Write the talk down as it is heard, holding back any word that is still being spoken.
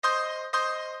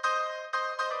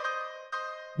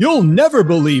You'll never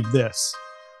believe this.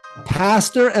 A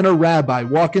pastor and a rabbi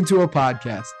walk into a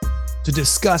podcast To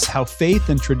discuss how faith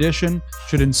and tradition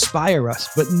should inspire us,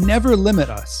 but never limit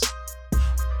us.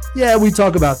 Yeah, we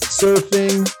talk about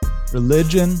surfing,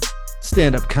 Religion,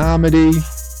 stand-up comedy,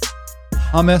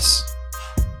 hummus,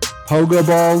 pogo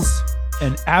balls.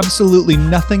 and absolutely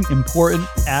nothing important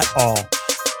at all.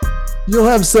 You'll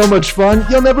have so much fun,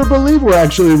 you'll never believe we're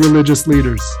actually religious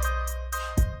leaders.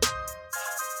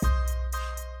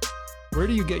 Where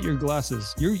do you get your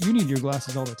glasses? You need your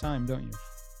glasses all the time, don't you?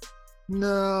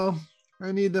 No,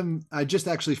 I need them. I just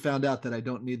actually found out that I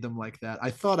don't need them like that. I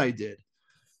thought I did.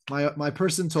 My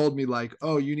person told me like,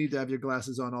 oh, you need to have your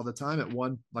glasses on all the time at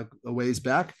one, like a ways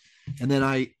back. And then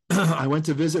I I went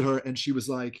to visit her and she was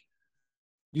like,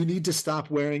 you need to stop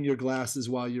wearing your glasses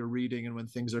while you're reading and when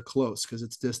things are close because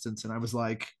it's distance. And I was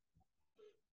like,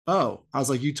 oh, I was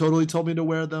like, you totally told me to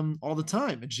wear them all the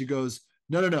time. And she goes,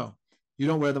 no. You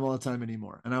don't wear them all the time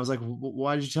anymore. And I was like,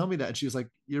 why did you tell me that? And she was like,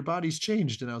 your body's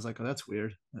changed. And I was like, oh, that's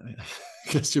weird. I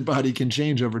guess your body can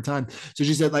change over time. So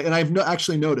she said like, and I've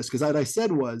actually noticed because what I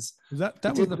said was That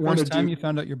was the first time you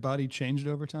found out your body changed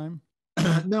over time?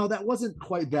 no, that wasn't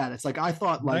quite that. It's like, I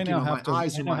thought like, my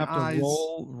eyes are my eyes.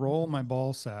 Roll my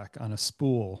ball sack on a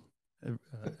spool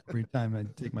every time I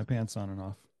take my pants on and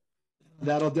off.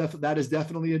 That is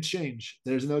definitely a change.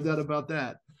 There's no doubt about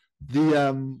that.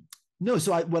 No,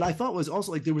 so what I thought was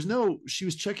also like she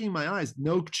was checking my eyes,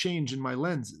 no change in my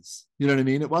lenses. You know what I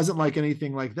mean? It wasn't like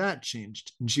anything like that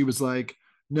changed. And she was like,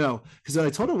 no, because what I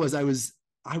told her was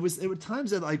there were times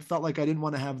that I felt like I didn't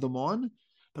want to have them on,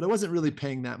 but I wasn't really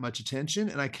paying that much attention.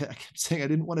 And I kept saying I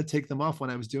didn't want to take them off when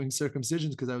I was doing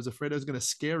circumcisions because I was afraid I was going to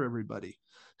scare everybody.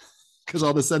 Because all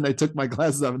of a sudden I took my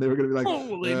glasses off and they were going to be like,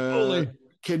 holy.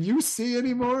 Can you see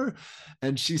anymore?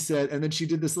 And she said, and then she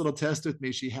did this little test with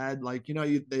me. She had like,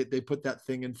 they put that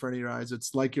thing in front of your eyes.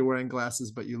 It's like you're wearing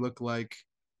glasses, but you look like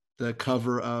the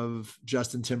cover of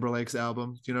Justin Timberlake's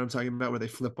album. Do you know what I'm talking about? Where they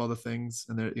flip all the things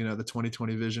and they're, the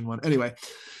 2020 vision one. Anyway,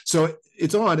 so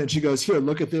it's on and she goes, here,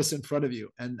 look at this in front of you.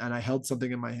 And I held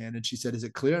something in my hand and she said, is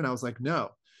it clear? And I was like,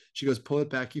 no. She goes, pull it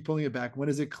back, keep pulling it back. When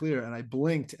is it clear? And I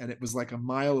blinked and it was like a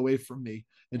mile away from me.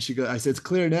 And she goes, I said, it's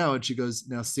clear now. And she goes,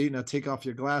 now take off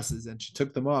your glasses. And she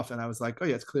took them off. And I was like, oh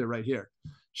yeah, it's clear right here.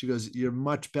 She goes, you're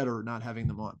much better not having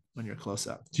them on when you're close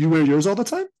up. Do you wear yours all the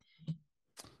time?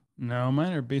 No,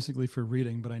 mine are basically for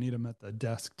reading, but I need them at the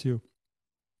desk too.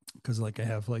 Because like I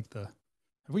have like have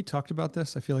we talked about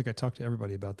this? I feel like I talked to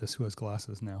everybody about this who has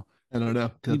glasses now. I don't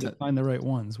know. I need to find the right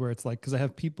ones where it's like, because I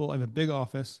have a big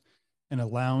office and a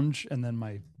lounge, and then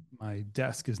my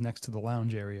desk is next to the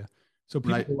lounge area. So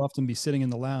people will often be sitting in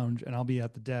the lounge and I'll be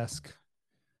at the desk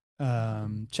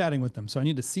chatting with them. So I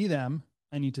need to see them.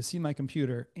 I need to see my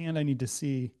computer and I need to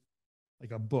see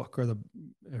like a book or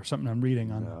something I'm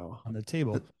reading on the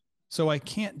table. So I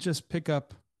can't just pick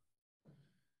up,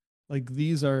 like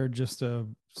these are just a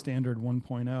standard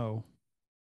 1.0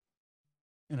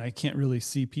 and I can't really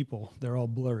see people. They're all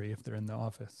blurry if they're in the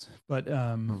office. But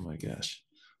oh my gosh.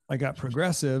 I got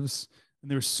progressives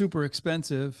and they were super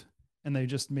expensive and they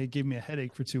just gave me a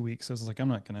headache for 2 weeks. I was like, I'm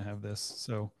not going to have this.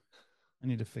 So I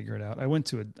need to figure it out. I went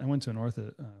to an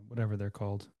ortho, whatever they're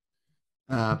called.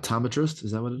 Optometrist.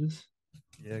 Is that what it is?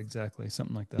 Yeah, exactly.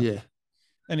 Something like that. Yeah.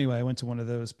 Anyway, I went to one of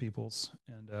those people's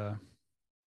and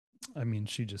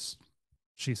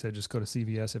she said, just go to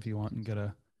CVS if you want and get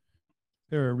a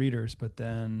pair of readers, but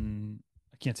then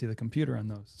I can't see the computer on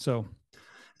those. So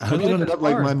I hope you don't end up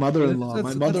like my mother-in-law.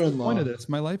 That's the point of this.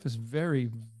 My life is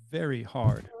very, very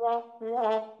hard.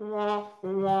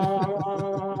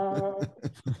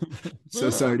 So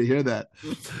sorry to hear that.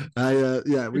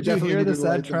 We definitely hear the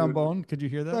sad trombone. Could you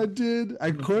hear that? I did.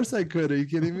 Of course I could. Are you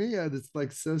kidding me? It's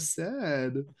like so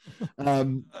sad.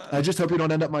 I just hope you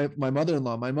don't end up my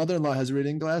mother-in-law. My mother-in-law has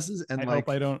reading glasses, and I hope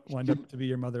I don't wind up to be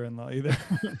your mother-in-law either.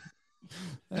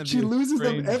 She loses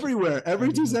them everywhere.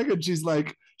 Every 2 seconds,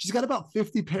 she's got about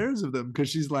 50 pairs of them because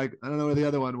she's like, I don't know where the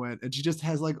other one went. And she just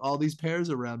has like all these pairs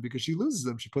around because she loses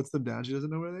them. She puts them down. She doesn't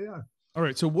know where they are. All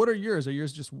right. So what are yours? Are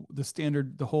yours just the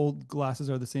standard, the whole glasses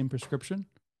are the same prescription?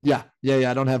 Yeah.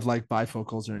 I don't have like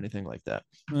bifocals or anything like that.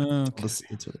 Okay.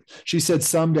 She said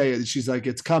someday, she's like,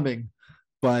 it's coming,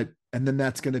 and then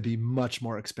that's going to be much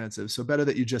more expensive. So better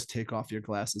that you just take off your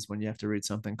glasses when you have to read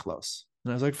something close.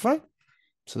 And I was like, fine.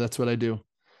 So that's what I do.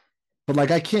 But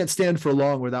like, I can't stand for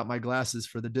long without my glasses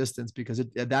for the distance because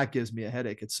that gives me a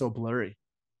headache. It's so blurry.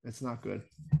 It's not good.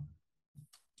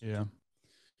 Yeah.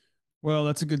 Well,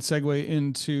 that's a good segue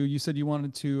into, you said you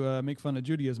wanted to make fun of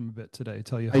Judaism a bit today.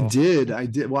 Tell you how. I did.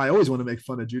 Well, I always want to make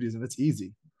fun of Judaism. It's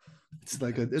easy.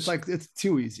 it's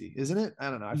too easy, isn't it? I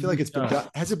don't know. I feel like it's been done.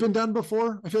 Has it been done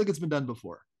before? I feel like it's been done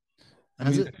before. I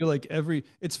mean, I feel like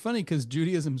it's funny because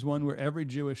Judaism's one where every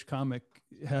Jewish comic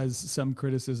has some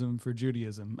criticism for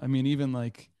Judaism. I mean, even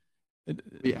like,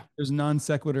 there's non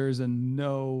sequiturs and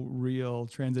no real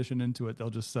transition into it. They'll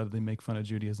just suddenly make fun of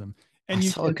Judaism. And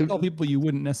you can tell people you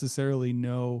wouldn't necessarily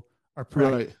know are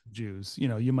practicing Jews. You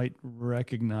know, you might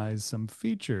recognize some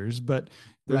features, but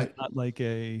there's not like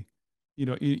a, you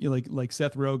know, like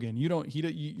Seth Rogen. You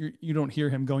don't hear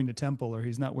him going to temple, or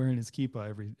he's not wearing his kippah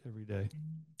every day.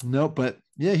 No, but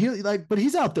yeah, but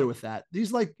he's out there with that.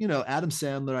 He's like, you know, Adam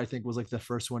Sandler, I think, was like the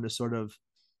first one to sort of,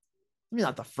 I mean,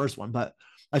 not the first one, but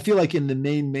I feel like in the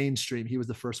mainstream, he was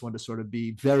the first one to sort of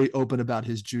be very open about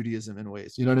his Judaism in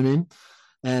ways. You know what I mean?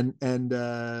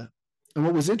 And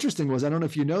what was interesting was, I don't know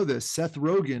if you know this, Seth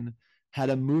Rogen had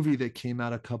a movie that came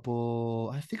out I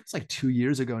think it's like 2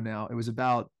 years ago now. It was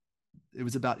about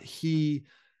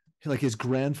like his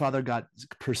grandfather got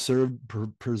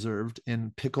preserved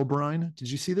in pickle brine. Did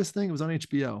you see this thing? It was on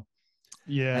HBO.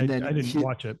 Yeah, and then I didn't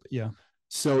watch it. But yeah.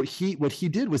 So what he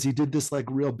did was he did this like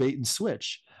real bait and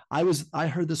switch. I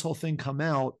heard this whole thing come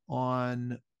out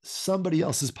on somebody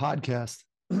else's podcast,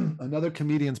 another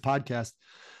comedian's podcast.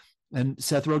 And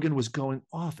Seth Rogen was going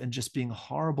off and just being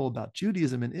horrible about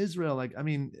Judaism in Israel. Like, I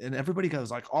mean, and everybody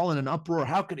goes like all in an uproar.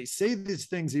 How could he say these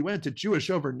things? He went to Jewish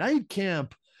overnight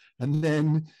camp. And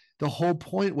then the whole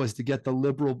point was to get to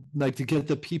get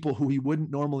the people who he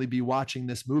wouldn't normally be watching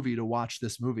this movie to watch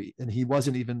this movie. And he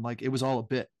wasn't even like, it was all a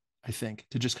bit, I think,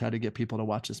 to just try to get people to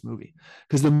watch this movie.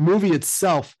 Because the movie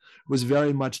itself was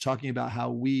very much talking about how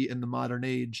we in the modern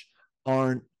age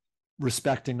aren't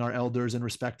respecting our elders and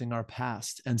respecting our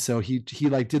past. And so he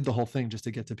like did the whole thing just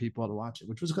to get to people to watch it,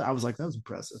 which was good. I was like, that was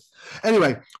impressive.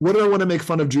 Anyway, what do I want to make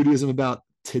fun of Judaism about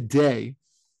today?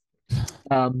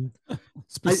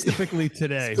 Specifically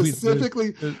today.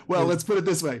 Well, let's put it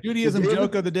this way. Judaism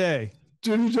joke of the day.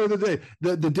 Judaism of the day.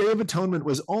 The Day of Atonement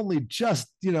was only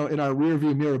just, you know, in our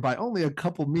rearview mirror by only a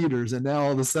couple meters, and now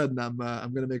all of a sudden I'm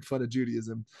going to make fun of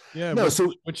Judaism. Yeah. No.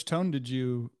 So which tone did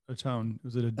you atone?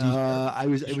 Was it a D? It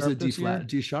was a D flat,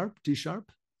 D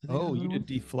sharp. Oh, you did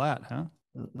D flat, huh?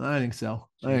 I think so.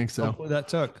 Hopefully that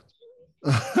took.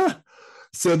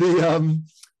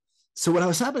 So what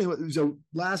was happening? So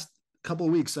last couple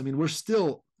of weeks, I mean, we're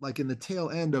still like in the tail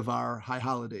end of our high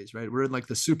holidays, right? We're in like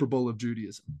the Super Bowl of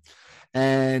Judaism.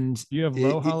 And do you have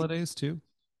low holidays too?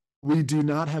 We do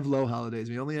not have low holidays.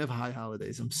 We only have high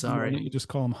holidays. I'm sorry. Why don't you just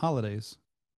call them holidays?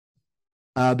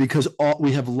 Because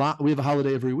we have a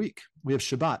holiday every week. We have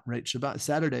Shabbat, right? Shabbat,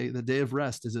 Saturday, the day of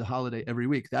rest, is a holiday every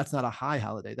week. That's not a high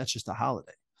holiday. That's just a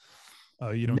holiday. Oh,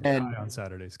 you don't get high on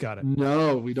Saturdays. Got it.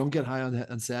 No, we don't get high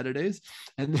on Saturdays.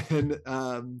 And then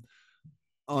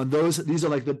on those, these are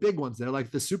like the big ones. They're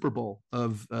like the Super Bowl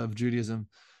of Judaism.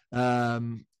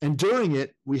 And during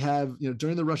it, we have, you know,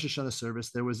 during the Rosh Hashanah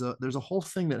service, there's a whole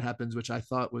thing that happens, which I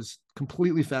thought was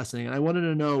completely fascinating. And I wanted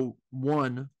to know,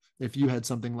 one, if you had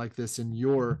something like this in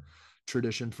your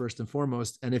tradition, first and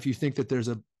foremost, and if you think that there's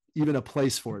even a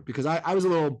place for it, because I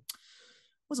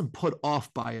wasn't put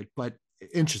off by it, but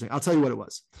interesting. I'll tell you what it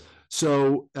was.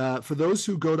 So for those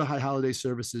who go to high holiday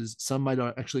services, some might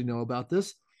actually know about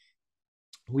this.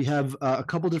 We have a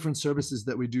couple different services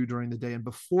that we do during the day. And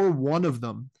before one of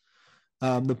them,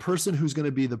 the person who's going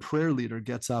to be the prayer leader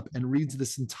gets up and reads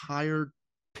this entire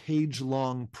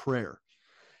page-long prayer.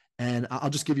 And I'll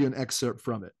just give you an excerpt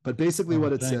from it. But basically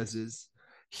what it says is,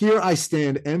 "Here I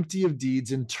stand empty of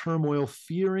deeds, in turmoil,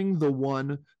 fearing the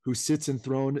one who sits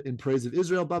enthroned in praise of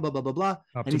Israel, blah, blah, blah, blah, blah."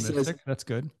 Optimistic. And he says, that's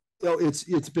good. So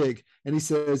it's big. And he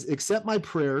says, "Accept my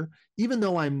prayer, even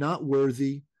though I'm not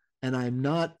worthy and I'm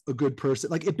not a good person."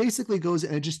 Like, it basically goes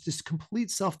and just this complete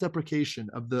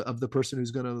self-deprecation of the person who's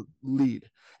going to lead.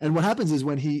 And what happens is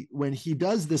when he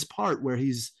does this part where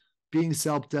he's being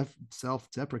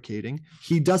self-deprecating,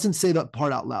 he doesn't say that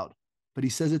part out loud, but he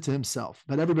says it to himself.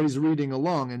 But everybody's reading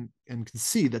along and can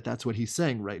see that that's what he's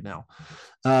saying right now.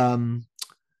 I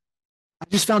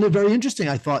just found it very interesting.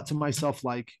 I thought to myself,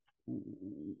 like,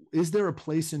 is there a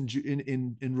place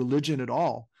in religion at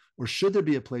all, or should there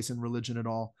be a place in religion at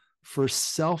all for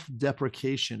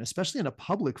self-deprecation, especially in a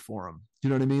public forum? You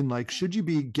know what I mean? Like, should you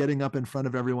be getting up in front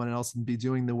of everyone else and be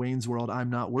doing the Wayne's World, "I'm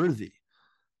not worthy"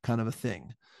 kind of a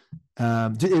thing?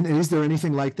 And is there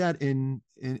anything like that in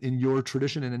your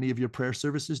tradition, in any of your prayer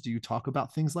services? Do you talk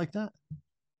about things like that?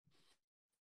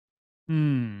 I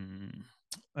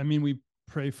mean, we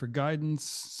pray for guidance,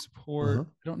 support. I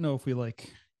don't know if we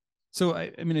like. So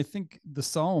I mean, I think the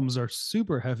Psalms are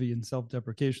super heavy in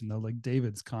self-deprecation, though. Like,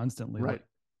 David's constantly like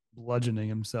bludgeoning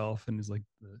himself, and is like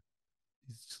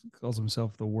he calls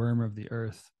himself the worm of the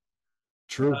earth.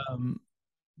 True.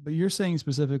 But you're saying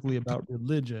specifically about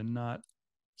religion, not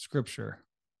scripture.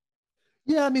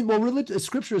 Yeah, I mean, well, religion,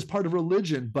 scripture is part of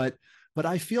religion, but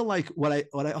I feel like what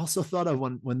I also thought of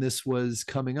when this was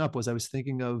coming up was I was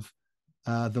thinking of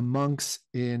the monks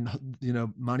in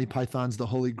Monty Python's The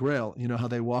Holy Grail. You know how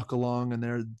they walk along and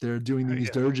they're doing these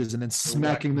dirges and then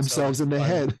smacking themselves in the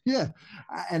head. Yeah,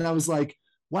 and I was like,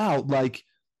 wow, like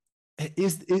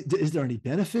is there any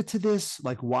benefit to this?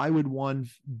 Like, why would one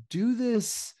do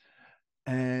this?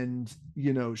 And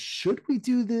should we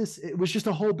do this? It was just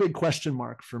a whole big question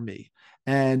mark for me.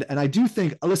 And I do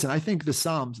think, listen, I think the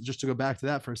Psalms, just to go back to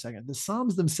that for a second, the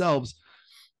Psalms themselves,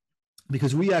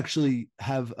 because we actually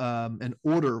have an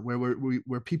order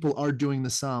where people are doing the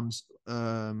Psalms.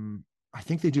 I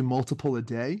think they do multiple a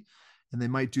day, and they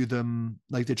might do them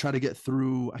like they try to get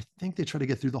through. I think they try to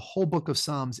get through the whole book of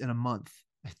Psalms in a month.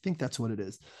 I think that's what it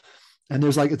is. And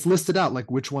there's like, it's listed out like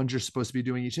which ones you're supposed to be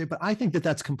doing each day. But I think that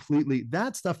that's completely,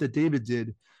 that stuff that David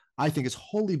did, I think is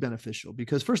wholly beneficial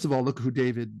because first of all, look who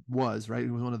David was, right? He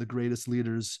was one of the greatest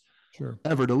leaders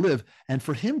ever to live. And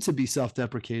for him to be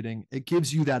self-deprecating, it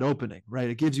gives you that opening, right?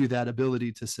 It gives you that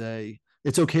ability to say,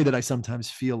 it's okay that I sometimes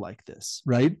feel like this,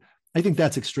 right? I think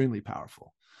that's extremely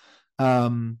powerful.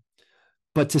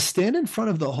 But to stand in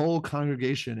front of the whole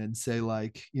congregation and say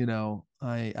like,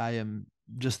 I am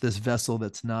just this vessel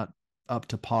that's not up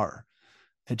to par.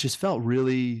 It just felt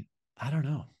really, I don't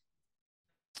know.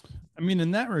 I mean,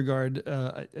 in that regard,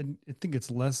 I think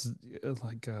it's less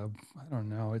like, I don't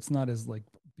know. It's not as like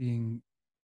being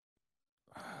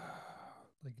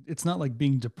like, it's not like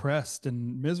being depressed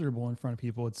and miserable in front of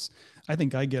people. I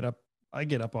think I get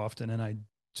up often and I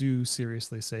do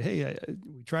seriously say, hey,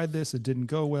 we tried this. It didn't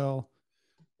go well.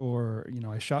 Or,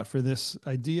 I shot for this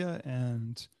idea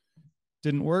and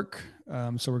didn't work.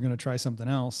 So we're going to try something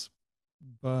else.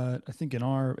 But I think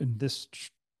in this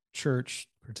church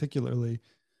particularly,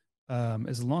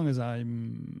 as long as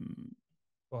I'm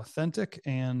authentic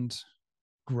and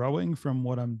growing from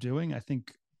what I'm doing, I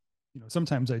think,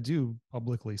 sometimes I do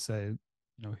publicly say,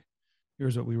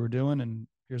 here's what we were doing and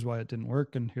here's why it didn't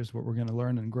work. And here's what we're going to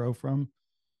learn and grow from.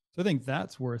 So I think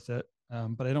that's worth it.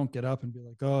 But I don't get up and be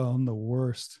like, oh, I'm the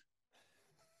worst.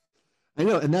 I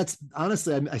know. And that's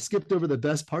honestly, I skipped over the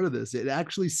best part of this. It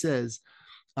actually says,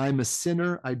 I'm a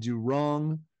sinner. I do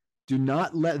wrong. Do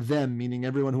not let them, meaning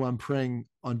everyone who I'm praying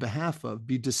on behalf of,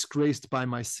 be disgraced by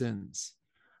my sins.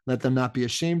 Let them not be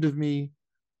ashamed of me,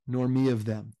 nor me of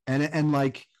them. And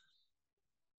like,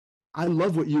 I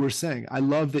love what you were saying. I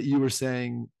love that you were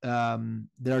saying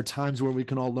there are times where we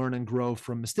can all learn and grow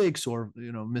from mistakes or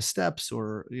missteps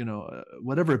or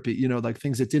whatever it be, like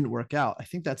things that didn't work out. I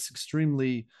think that's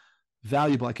extremely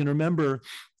valuable. I can remember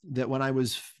that when I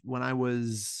was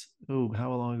how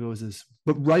long ago was this?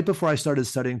 But right before I started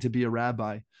studying to be a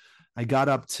rabbi, I got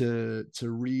up to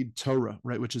read Torah,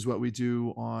 right, which is what we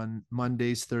do on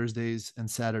Mondays, Thursdays, and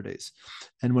Saturdays.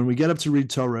 And when we get up to read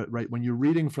Torah, right, when you're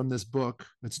reading from this book,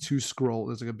 it's there's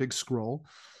like a big scroll.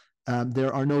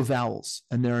 There are no vowels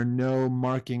and there are no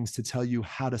markings to tell you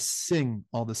how to sing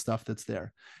all the stuff that's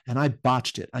there. And I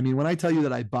botched it. I mean, when I tell you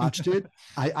that I botched it,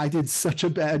 I did such a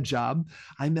bad job.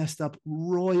 I messed up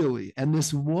royally. And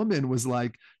this woman was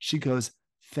like, she goes,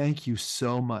 thank you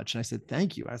so much. And I said,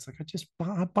 thank you. I was like, I just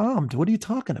bombed. What are you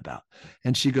talking about?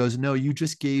 And she goes, no, you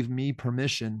just gave me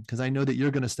permission because I know that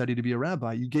you're going to study to be a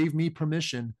rabbi. You gave me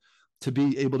permission to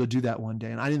be able to do that one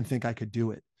day. And I didn't think I could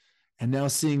do it. And now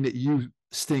seeing that you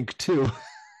stink too,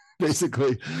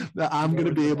 basically, I'm going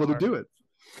to be able to do it.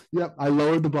 Yep. I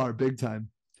lowered the bar big time.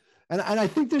 And I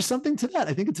think there's something to that.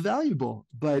 I think it's valuable,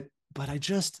 but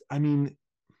I mean,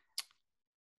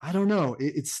 I don't know.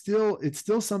 It's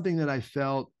still something that I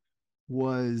felt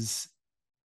was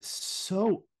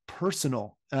so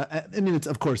personal. I mean,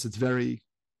 of course it's very,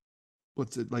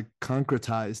 what's it like,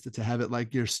 concretized to have it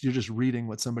like you're just reading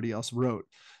what somebody else wrote,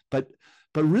 but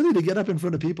really to get up in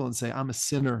front of people and say I'm a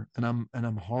sinner and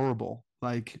I'm horrible,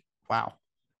 like, wow,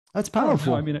 that's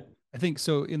powerful. No, I mean, I think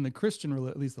so. In the Christian,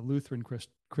 at least the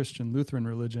Christian Lutheran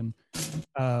religion,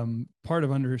 part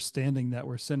of understanding that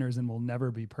we're sinners and will never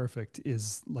be perfect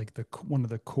is like one of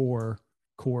the core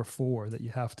four that you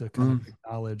have to kind of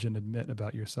acknowledge and admit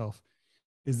about yourself.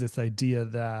 Is this idea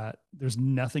that there's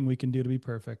nothing we can do to be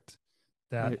perfect,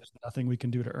 that there's nothing we can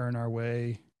do to earn our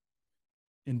way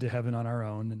into heaven on our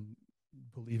own, and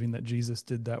believing that Jesus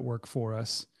did that work for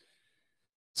us.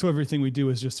 So everything we do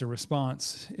is just a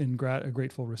response, a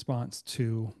grateful response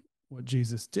to what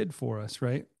Jesus did for us,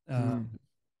 right?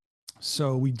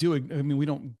 So we do, I mean, we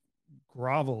don't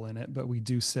grovel in it, but we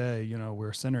do say,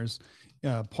 we're sinners.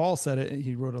 Paul said it.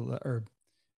 He wrote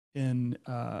in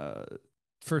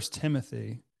First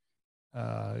Timothy,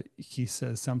 he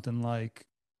says something like,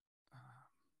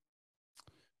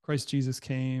 Christ Jesus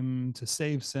came to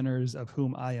save sinners, of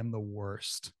whom I am the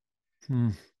worst.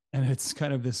 And it's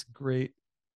kind of this great,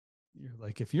 you're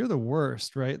like, if you're the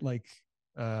worst, right? Like,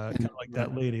 kind of like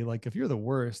that lady, like, if you're the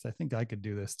worst, I think I could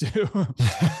do this too.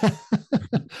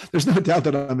 There's no doubt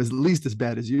that I'm at least as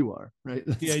bad as you are, right?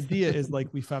 The idea is like,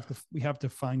 we have to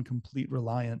find complete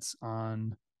reliance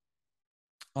on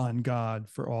God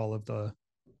for all of the,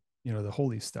 the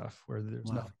holy stuff, where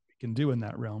there's nothing we can do in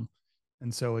that realm.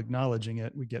 And so acknowledging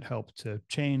it, we get help to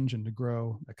change and to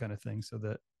grow, that kind of thing. So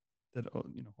that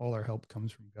all our help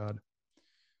comes from God.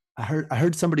 I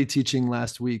heard somebody teaching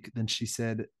last week, then she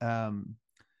said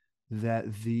that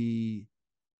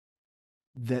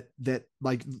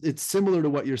like, it's similar to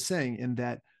what you're saying, in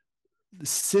that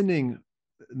sinning,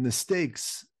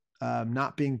 mistakes,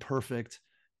 not being perfect.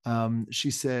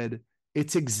 She said,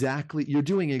 you're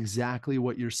doing exactly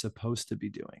what you're supposed to be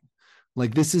doing.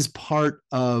 Like, this is part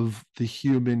of the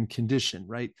human condition,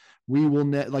 right? We will,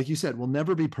 like you said, we'll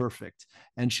never be perfect.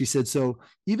 And she said, so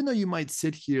even though you might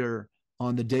sit here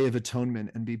on the Day of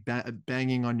Atonement and be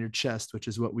banging on your chest, which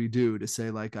is what we do, to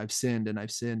say, like, I've sinned and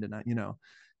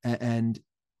and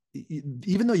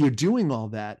even though you're doing all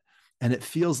that, and it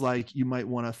feels like you might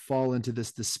want to fall into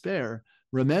this despair,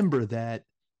 remember that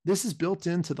this is built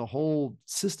into the whole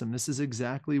system. This is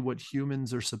exactly what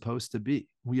humans are supposed to be.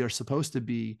 We are supposed to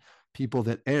be people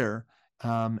that err,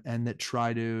 and that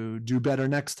try to do better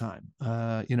next time.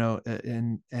 One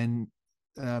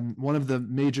of the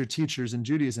major teachers in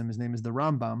Judaism, his name is the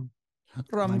Rambam.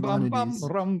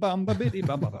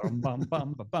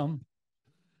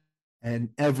 And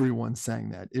everyone sang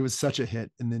that. It was such a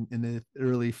hit in the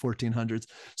early 1400s.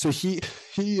 So he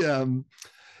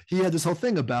had this whole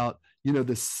thing about,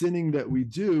 the sinning that we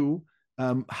do.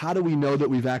 How do we know that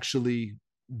we've actually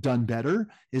done better?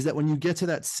 Is that when you get to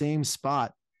that same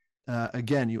spot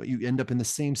again, you end up in the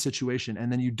same situation, and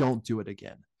then you don't do it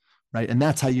again, right? And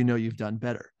that's how you know you've done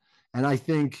better. And I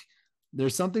think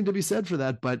there's something to be said for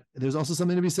that, but there's also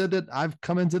something to be said that I've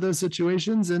come into those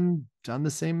situations and done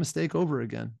the same mistake over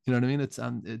again. You know what I mean?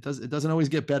 It doesn't always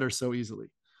get better so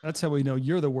easily. That's how we know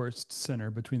you're the worst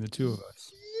sinner between the two of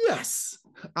us. Yes,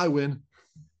 I win.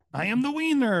 I am the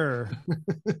wiener.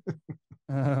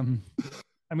 I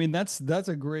mean, it's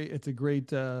a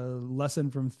great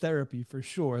lesson from therapy for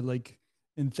sure. Like,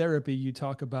 in therapy, you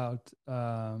talk about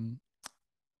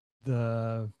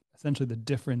essentially the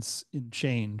difference in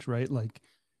change, right? Like,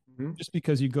 just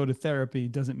because you go to therapy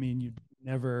doesn't mean you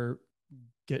never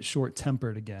get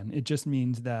short-tempered again. It just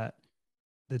means that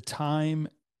the time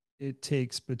it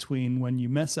takes between when you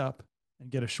mess up and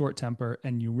get a short temper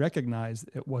and you recognize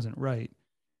it wasn't right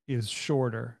is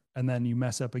shorter. And then you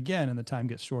mess up again and the time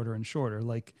gets shorter and shorter.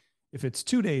 Like, if it's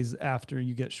 2 days after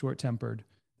you get short-tempered,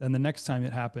 then the next time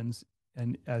it happens,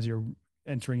 and as you're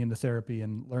entering into therapy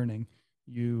and learning,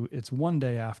 it's 1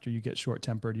 day after you get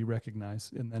short-tempered, you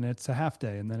recognize, and then it's a half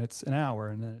day, and then it's an hour,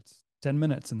 and then it's 10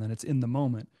 minutes, and then it's in the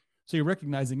moment. So you're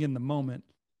recognizing in the moment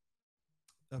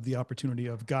of the opportunity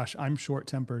of, gosh, I'm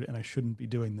short-tempered and I shouldn't be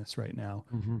doing this right now,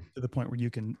 to the point where you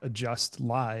can adjust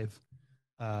live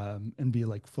and be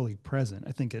like fully present.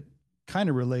 I think it kind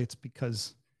of relates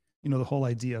because, the whole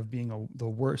idea of being the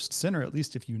worst sinner, at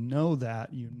least if you know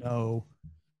that,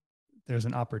 there's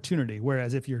an opportunity.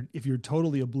 Whereas if you're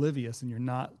totally oblivious and you're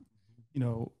not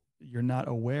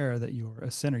aware that you're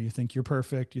a sinner, you think you're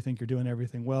perfect, you think you're doing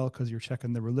everything well because you're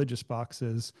checking the religious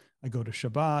boxes. I go to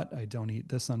Shabbat, I don't eat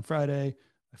this on Friday,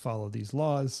 I follow these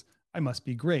laws, I must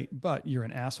be great. But you're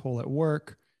an asshole at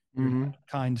work, you're not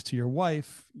kind to your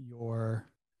wife, you're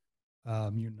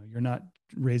not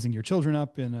raising your children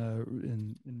up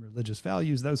in religious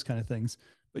values, those kind of things.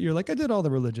 But you're like, I did all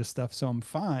the religious stuff, so I'm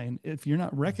fine. If you're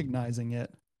not recognizing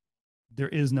it, there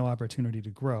is no opportunity to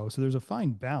grow. So there's a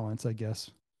fine balance, I guess,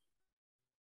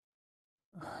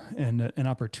 and an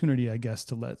opportunity, I guess,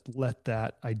 to let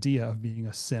that idea of being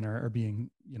a sinner or being,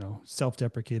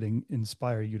 self-deprecating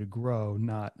inspire you to grow,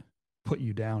 not put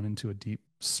you down into a deep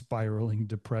spiraling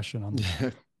depression on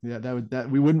the that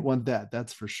we wouldn't want that.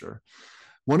 That's for sure.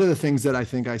 One of the things that I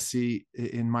think I see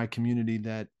in my community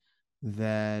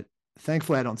that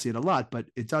thankfully I don't see it a lot, but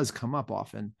it does come up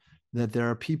often, that there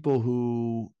are people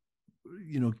who,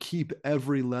 keep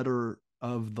every letter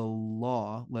of the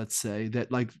law, let's say,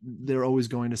 that, like, they're always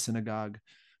going to synagogue,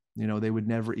 they would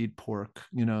never eat pork,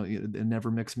 they never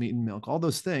mix meat and milk, all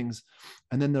those things.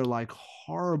 And then they're like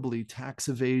horribly tax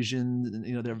evasion,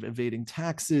 they're evading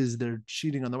taxes, they're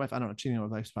cheating on their wife. I don't know, cheating on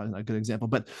their wife is probably not a good example,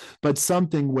 but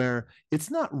something where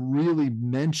it's not really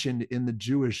mentioned in the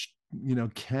Jewish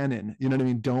canon, you know what I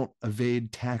mean, don't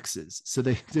evade taxes. So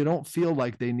they don't feel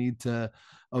like they need to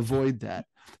avoid that.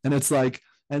 And it's like,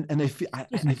 and they feel, I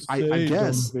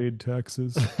guess, don't evade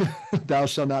taxes. thou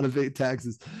shalt not evade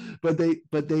taxes. But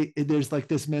there's like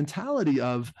this mentality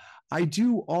of, I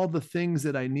do all the things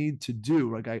that I need to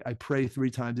do. Like I pray 3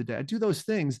 times a day. I do those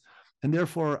things. And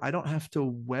therefore I don't have to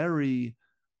worry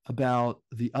about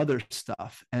the other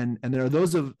stuff. And there are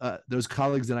those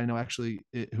colleagues that I know actually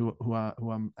who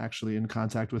I'm actually in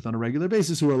contact with on a regular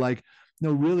basis, who are like,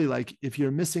 no, really, like if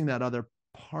you're missing that other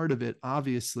part of it,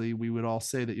 obviously we would all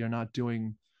say that you're not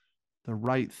doing the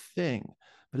right thing.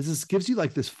 But it just gives you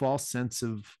like this false sense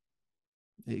of,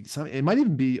 it might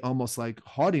even be almost like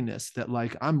haughtiness, that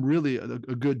like I'm really a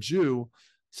good Jew.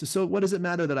 So what does it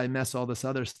matter that I mess all this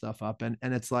other stuff up? And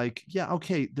it's like, yeah,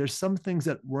 okay, there's some things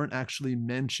that weren't actually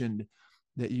mentioned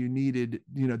that you needed,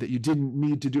 that you didn't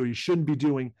need to do or you shouldn't be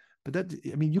doing. But that,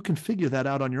 I mean, you can figure that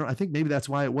out on your own. I think maybe that's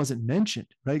why it wasn't mentioned,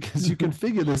 right? Because you can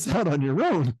figure this out on your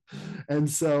own. And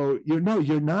so you're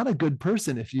not a good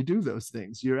person if you do those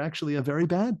things. You're actually a very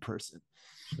bad person.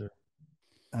 Sure.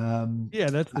 Yeah,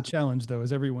 that's the challenge though,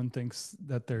 is everyone thinks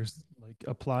that there's like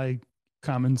apply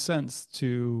common sense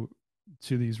to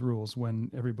these rules, when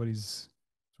everybody's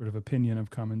sort of opinion of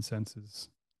common sense is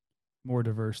more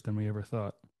diverse than we ever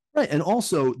thought. Right. And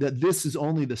also that this is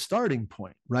only the starting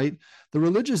point, right? The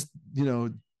religious,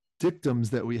 dictums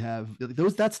that we have,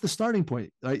 that's the starting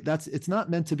point, right? It's not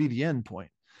meant to be the end point.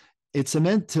 It's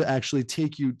meant to actually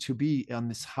take you to be on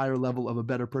this higher level of a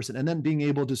better person, and then being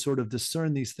able to sort of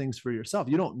discern these things for yourself.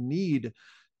 You don't need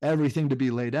everything to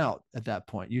be laid out at that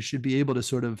point. You should be able to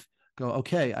sort of go,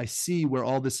 okay, I see where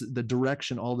the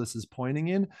direction all this is pointing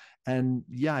in. And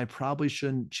yeah, I probably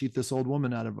shouldn't cheat this old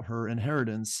woman out of her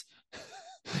inheritance,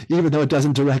 even though it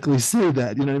doesn't directly say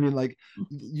that. You know what I mean? Like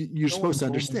you're supposed to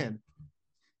understand.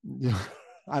 Yeah.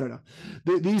 I don't know.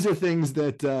 These are things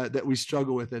that we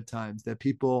struggle with at times, that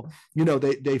people,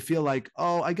 they feel like,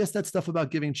 oh, I guess that stuff about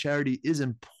giving charity is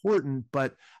important,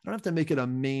 but I don't have to make it a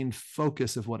main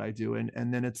focus of what I do.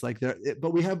 And then it's like but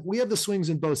we have the swings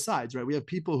in both sides, right? We have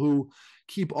people who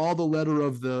keep all the letter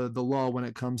of the law when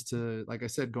it comes to, like I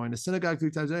said, going to synagogue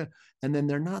 3 times a day, and then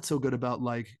they're not so good about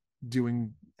like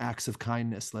doing acts of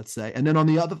kindness, let's say. And then on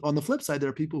the flip side,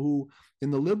 there are people who in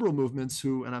the liberal movements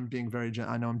who, and I'm being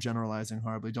I know I'm generalizing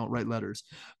horribly, don't write letters,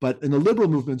 but in the liberal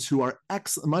movements who are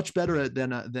much better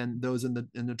than those in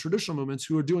the traditional movements,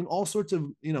 who are doing all sorts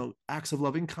of, acts of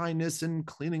loving kindness and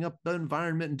cleaning up the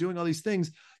environment and doing all these things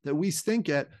that we stink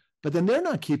at, but then they're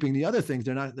not keeping the other things.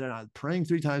 They're not praying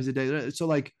 3 times a day. So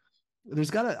like,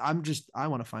 I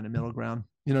want to find a middle ground.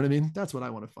 You know what I mean? That's what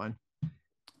I want to find.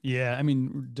 Yeah, I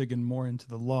mean, we're digging more into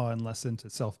the law and less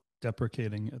into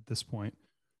self-deprecating at this point.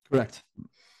 Correct.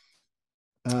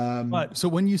 But so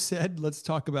when you said, let's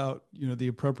talk about, the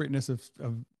appropriateness of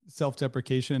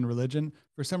self-deprecation in religion,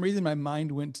 for some reason my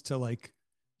mind went to like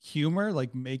humor,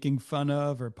 like making fun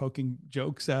of or poking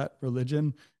jokes at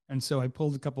religion. And so I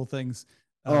pulled a couple things.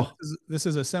 This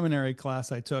is a seminary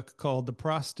class I took called The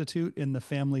Prostitute in the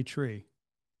Family Tree.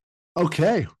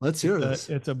 Okay, let's hear this.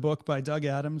 It's a book by Doug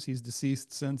Adams. He's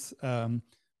deceased since,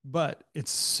 but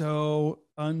it's so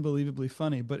unbelievably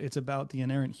funny. But it's about the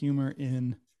inerrant humor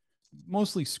in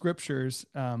mostly scriptures.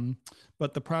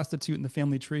 But the prostitute in the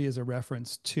family tree is a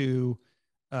reference to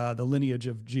the lineage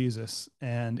of Jesus.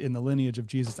 And in the lineage of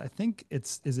Jesus, I think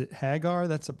is it Hagar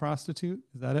that's a prostitute?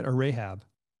 Is that it? Or Rahab?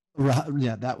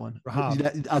 Yeah, that one.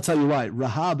 Rahab. I'll tell you why.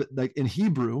 Rahab, like in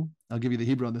Hebrew, I'll give you the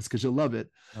Hebrew on this because you'll love it.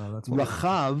 Oh, that's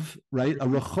Rachav, right? A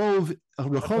rachov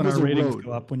is a road.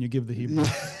 Go up when you give the Hebrew.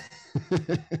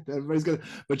 Everybody's gonna,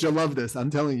 but you'll love this. I'm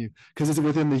telling you, because it's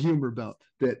within the humor belt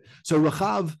bit. So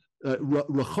Rachav,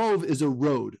 rachov is a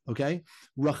road. Okay,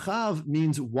 Rachav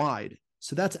means wide.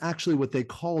 So that's actually what they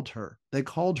called her. They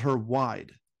called her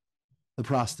wide, the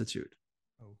prostitute.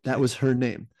 Okay. That was her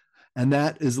name. And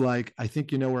that is like, I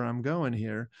think you know where I'm going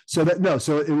here. So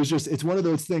it was just, it's one of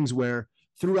those things where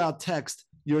throughout text,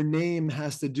 your name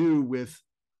has to do with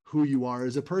who you are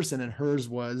as a person. And hers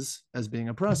was, as being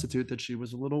a prostitute, that she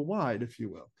was a little wide, if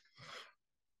you will.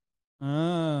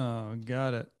 Oh,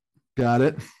 got it. Got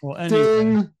it. Well,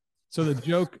 anyway, so the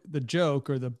joke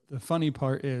or the funny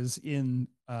part is in,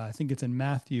 I think it's in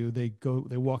Matthew, they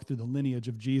walk through the lineage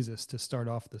of Jesus to start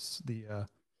off the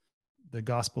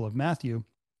Gospel of Matthew.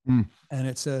 And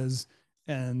it says,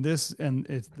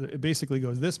 it basically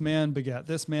goes, this man begat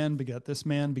this man, begat this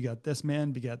man, begat this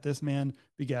man, begat this man,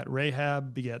 begat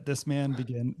Rahab, begat this man,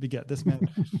 begat this man.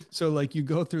 So like you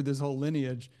go through this whole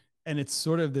lineage, and it's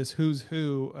sort of this who's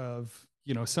who of,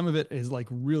 some of it is like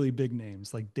really big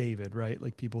names like David, right?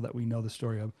 Like people that we know the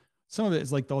story of. some of it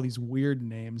is like all these weird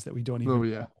names that we don't even Oh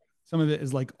yeah. know. Some of it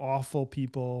is like awful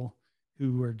people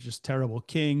who were just terrible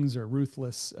kings or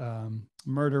ruthless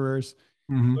murderers.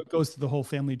 Mm-hmm. It goes to the whole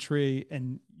family tree,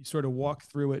 and you sort of walk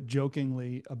through it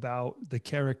jokingly about the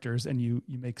characters, and you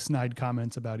make snide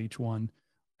comments about each one.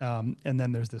 And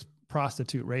then there's this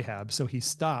prostitute Rahab. So he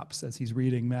stops as he's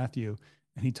reading Matthew,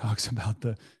 and he talks about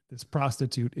this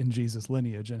prostitute in Jesus'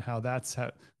 lineage and how that's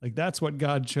what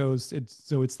God chose.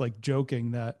 It's like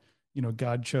joking that, you know,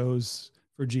 God chose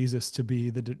for Jesus to be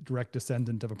the direct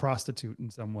descendant of a prostitute in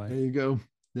some way. There you go.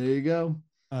 There you go.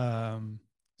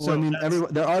 So I mean,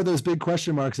 there are those big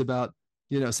question marks about,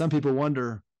 you know, some people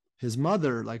wonder his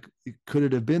mother, like, could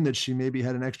it have been that she maybe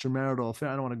had an extramarital affair?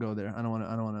 I don't want to go there. I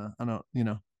don't, you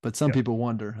know, but some people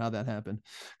wonder how that happened.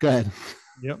 Go ahead.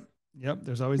 Yep.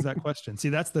 There's always that question. See,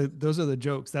 those are the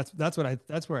jokes. That's where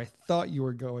I thought you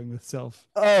were going with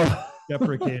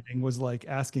deprecating was like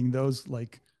asking those,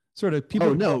 like, sort of people.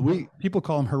 Oh no, people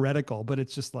call them heretical, but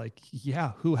it's just like,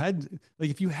 yeah, who had,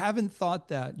 like, if you haven't thought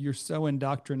that, you're so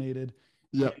indoctrinated.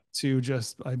 Yep. To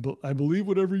just, I believe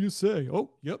whatever you say.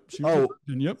 Oh, yep.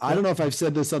 Yep. I don't know if I've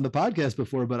said this on the podcast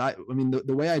before, but I mean,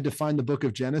 the way I define the book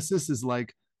of Genesis is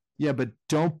like, yeah, but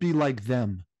don't be like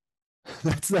them.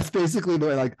 That's basically the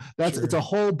way, like, it's a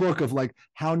whole book of like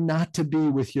how not to be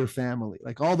with your family,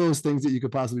 like all those things that you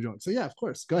could possibly do. So yeah, of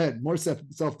course, go ahead. More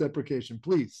self-deprecation,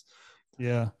 please.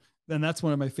 Yeah. Then that's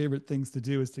one of my favorite things to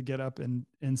do, is to get up and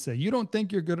say, you don't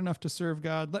think you're good enough to serve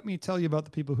God? Let me tell you about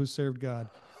the people who served God.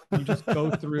 You just go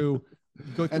through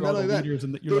all the leaders,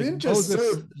 and you're like,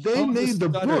 Moses, they made the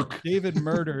book. David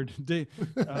murdered.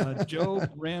 Job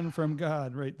ran from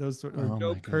God, right?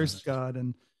 Job cursed God,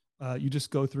 and you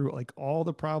just go through like all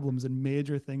the problems and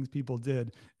major things people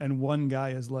did, and one guy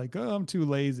is like, "Oh, I'm too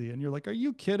lazy," and you're like, "Are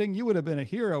you kidding? You would have been a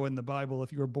hero in the Bible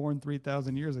if you were born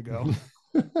 3,000 years ago."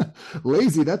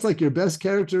 Lazy, that's like your best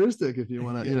characteristic if you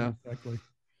want to, you know. Exactly.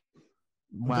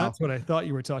 Wow. That's what I thought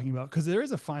you were talking about, because there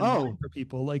is a fine line for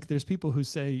people. Like, there's people who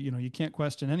say, you know, you can't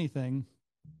question anything,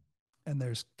 and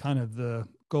there's kind of the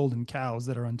golden cows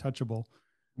that are untouchable,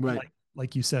 right?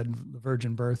 Like you said, the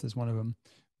virgin birth is one of them.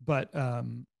 But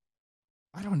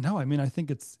I don't know. I mean,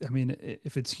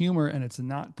 if it's humor and it's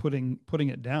not putting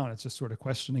it down, it's just sort of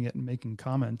questioning it and making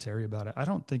commentary about it, I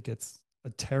don't think it's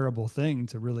a terrible thing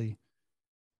to really.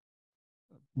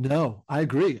 No, I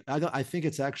agree. I think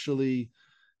it's actually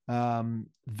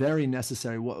very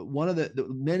necessary. One of the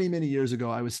many years ago,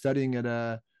 I was studying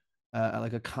at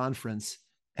like a conference,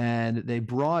 and they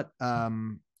brought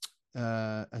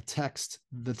a text.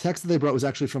 The text that they brought was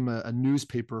actually from a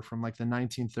newspaper from like the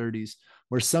 1930s,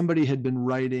 where somebody had been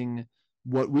writing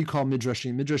what we call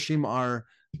midrashim. Midrashim are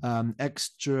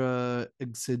extra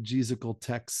exegetical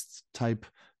text type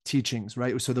teachings,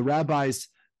 right? So the rabbis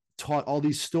taught all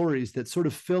these stories that sort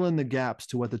of fill in the gaps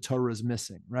to what the Torah is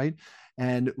missing, right?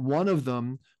 And one of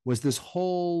them was this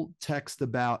whole text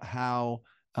about how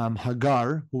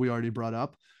Hagar, who we already brought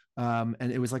up, and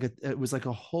it was like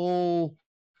a whole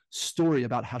story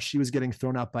about how she was getting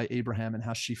thrown out by Abraham and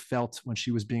how she felt when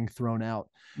she was being thrown out.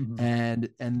 Mm-hmm.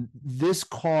 And this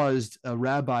caused a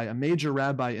major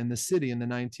rabbi in the city in the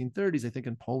 1930s, I think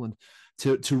in Poland,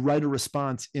 to write a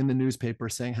response in the newspaper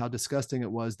saying how disgusting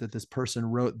it was that this person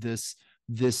wrote this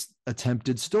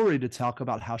attempted story to talk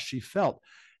about how she felt.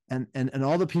 And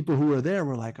all the people who were there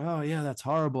were like, oh yeah, that's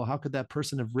horrible. How could that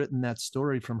person have written that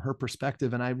story from her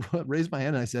perspective? And I raised my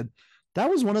hand and I said, that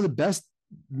was one of the best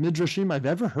midrashim I've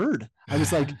ever heard. I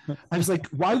was like,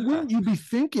 why wouldn't you be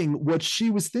thinking what she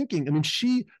was thinking? I mean,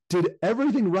 she did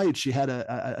everything right. She had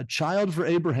a child for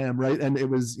Abraham, right? And it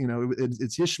was, you know,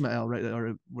 it's Ishmael, right? Or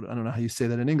I don't know how you say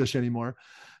that in English anymore,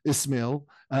 Ismail.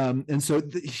 And so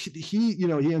he, you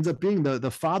know, he ends up being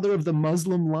the father of the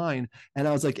Muslim line. And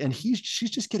I was like, and she's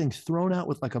just getting thrown out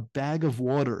with like a bag of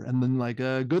water, and then like,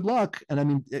 good luck. And I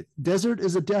mean, desert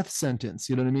is a death sentence.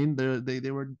 You know what I mean?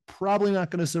 They were probably not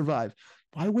going to survive.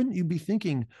 Why wouldn't you be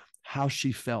thinking how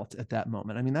she felt at that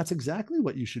moment? I mean, that's exactly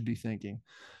what you should be thinking.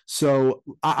 So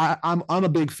I'm a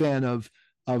big fan of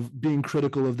being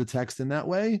critical of the text in that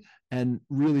way, and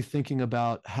really thinking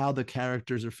about how the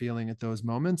characters are feeling at those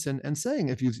moments, and saying,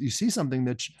 if you see something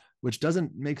which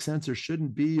doesn't make sense or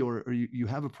shouldn't be, or you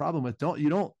have a problem with, you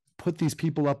don't put these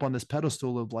people up on this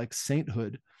pedestal of like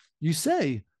sainthood. You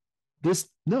say,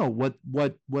 what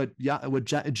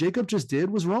Jacob just did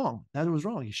was wrong. That was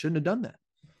wrong. He shouldn't have done that.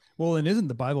 Well, and isn't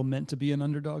the Bible meant to be an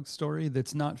underdog story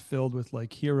that's not filled with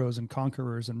like heroes and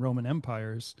conquerors and Roman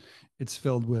empires? It's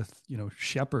filled with, you know,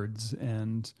 shepherds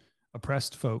and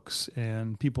oppressed folks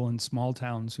and people in small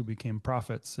towns who became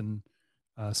prophets and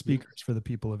speakers for the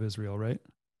people of Israel, right?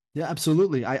 Yeah,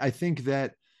 absolutely. I think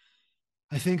that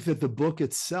I think that the book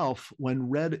itself, when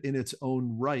read in its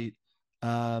own right,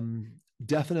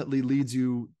 definitely leads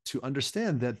you to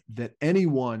understand that any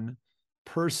one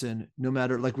person, no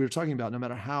matter, like we were talking about, no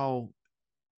matter how,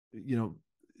 you know,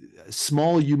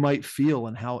 small you might feel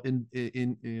and how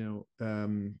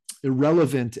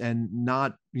irrelevant and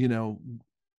not,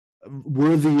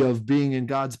 worthy of being in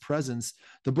God's presence,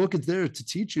 the book is there to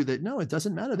teach you that no, it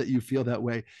doesn't matter that you feel that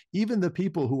way. Even the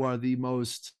people who are the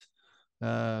most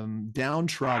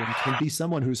downtrodden can be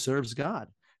someone who serves God.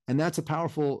 And that's a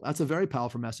very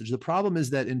powerful message. The problem is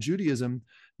that in Judaism,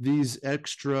 these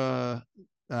extra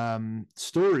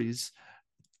stories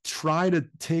try to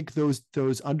take those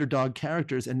underdog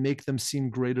characters and make them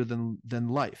seem greater than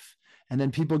life. And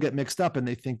then people get mixed up and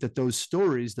they think that those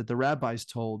stories that the rabbis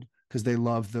told, because they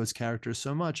love those characters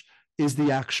so much, is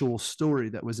the actual story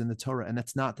that was in the Torah. And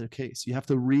that's not the case. You have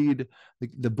to read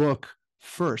the book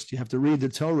first. You have to read the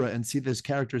Torah and see those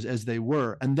characters as they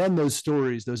were. And then those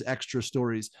stories, those extra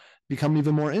stories, become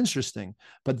even more interesting.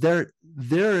 But they're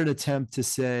an attempt to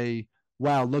say,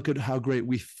 wow, look at how great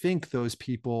we think those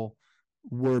people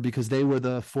were because they were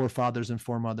the forefathers and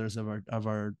foremothers of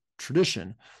our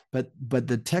tradition. But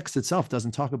the text itself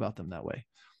doesn't talk about them that way.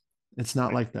 It's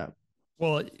not like that.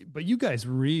 Well, but you guys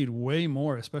read way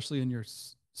more, especially in your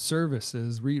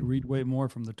services, read way more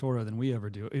from the Torah than we ever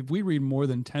do. If we read more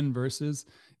than 10 verses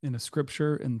in a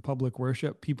scripture in public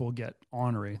worship, people get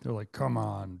ornery. They're like, come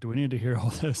on, do we need to hear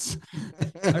all this?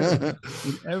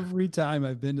 Every time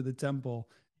I've been to the temple,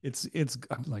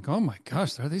 I'm like, oh my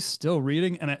gosh, are they still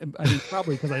reading? And I mean,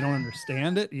 probably because I don't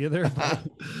understand it either.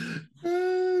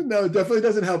 No, it definitely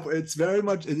doesn't help. It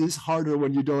is harder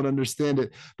when you don't understand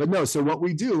it. But no, so what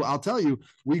we do, I'll tell you,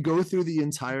 we go through the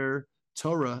entire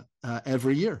Torah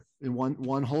every year in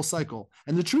one whole cycle.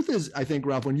 And the truth is, I think,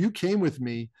 Ralph, when you came with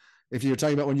me, if you're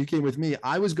talking about when you came with me,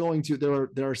 I was going to,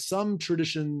 there are some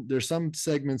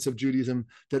segments of Judaism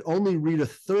that only read a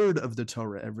third of the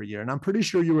Torah every year. And I'm pretty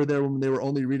sure you were there when they were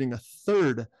only reading a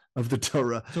third of the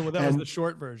Torah. So that was the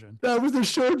short version. That was the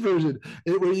short version.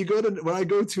 Where I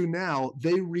go to now,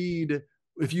 they read,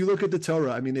 if you look at the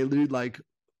Torah, I mean, they read like,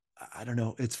 I don't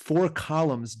know, it's 4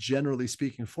 columns, generally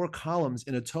speaking. 4 columns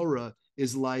in a Torah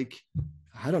is like,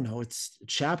 I don't know, it's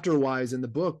chapter wise in the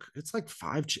book. It's like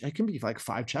 5, it can be like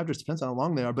 5 chapters, depends on how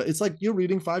long they are, but it's like you're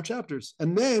reading 5 chapters.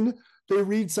 And then they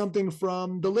read something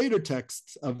from the later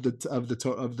texts of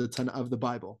the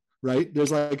Bible, right?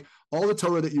 There's like all the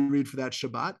Torah that you read for that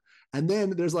Shabbat. And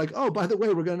then there's like, oh, by the way,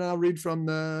 we're going to now read from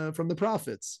the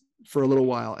prophets for a little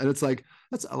while. And it's like,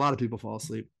 that's a lot of people fall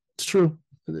asleep. It's true.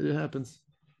 It happens.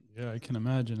 Yeah, I can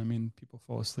imagine. I mean, people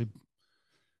fall asleep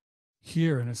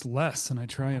here and it's less, and I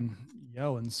try and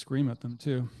yell and scream at them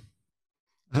too.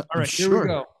 All right, here we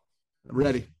go.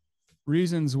 Ready.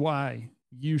 Reasons why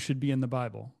you should be in the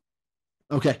Bible.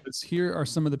 Okay. Here are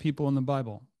some of the people in the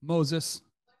Bible. Moses,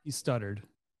 he stuttered.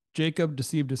 Jacob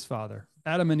deceived his father.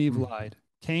 Adam and Eve lied.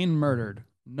 Cain murdered.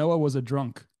 Noah was a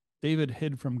drunk. David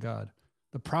hid from God.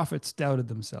 The prophets doubted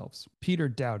themselves. Peter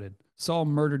doubted. Saul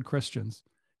murdered Christians.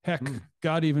 Heck,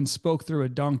 God even spoke through a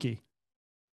donkey.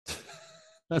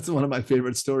 That's one of my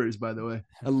favorite stories, by the way.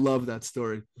 I love that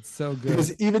story. It's so good.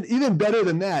 Because even better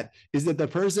than that is that the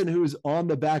person who's on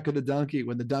the back of the donkey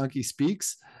when the donkey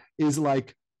speaks is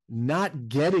like not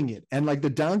getting it. And like the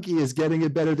donkey is getting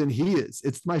it better than he is.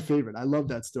 It's my favorite. I love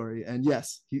that story. And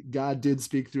yes, God did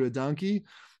speak through a donkey.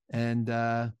 And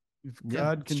if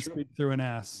God can speak through an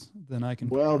ass, then I can.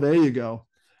 Well, there you go.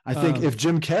 I think if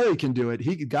Jim Carrey can do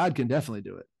it, God can definitely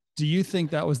do it. Do you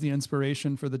think that was the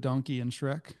inspiration for the donkey in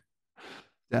Shrek?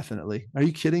 Definitely. Are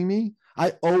you kidding me?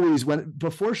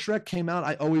 Before Shrek came out,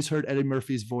 I always heard Eddie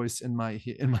Murphy's voice in my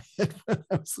head when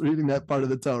I was reading that part of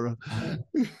the Torah.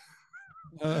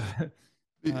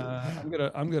 I'm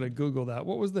gonna Google that.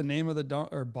 What was the name of the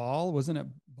donkey? Or Baal? Wasn't it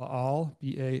Baal?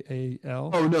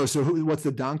 Baal? Oh no! So what's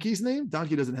the donkey's name?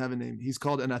 Donkey doesn't have a name. He's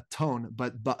called an Aton.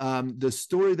 But the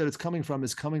story that it's coming from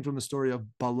is coming from the story of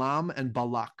Balaam and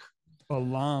Balak.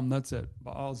 Balaam, that's it.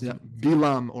 Baal's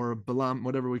Bilam or Balaam,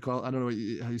 whatever we call it. I don't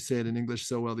know how you say it in English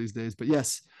so well these days, but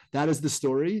yes, that is the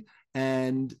story.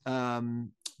 And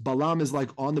Balaam is like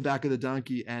on the back of the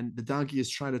donkey, and the donkey is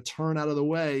trying to turn out of the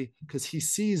way because he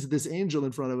sees this angel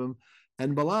in front of him.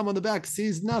 And Balaam on the back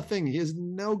sees nothing. He has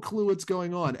no clue what's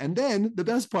going on. And then the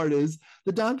best part is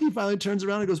the donkey finally turns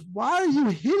around and goes, "Why are you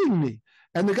hitting me?"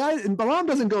 And Balaam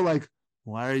doesn't go like,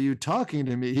 "Why are you talking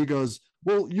to me?" He goes,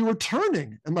 "Well, you were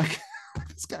turning." And like,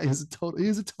 this guy is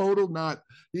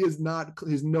he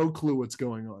has no clue what's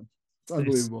going on. It's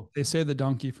unbelievable. They say the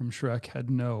donkey from Shrek had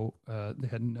no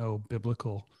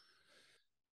biblical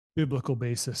biblical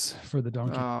basis for the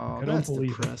donkey. Oh, I don't that's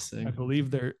believe depressing. it.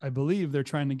 I believe they're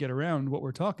trying to get around what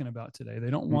we're talking about today. They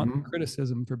don't want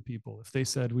criticism from people. If they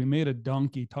said we made a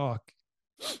donkey talk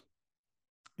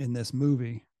in this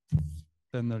movie,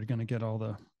 then they're going to get all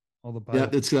the Bible. Yeah,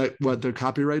 it's like what, their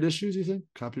copyright issues, you think?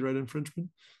 Copyright infringement?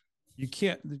 You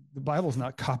can't, the Bible's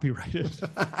not copyrighted.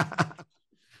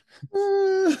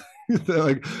 They're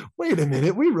like, wait a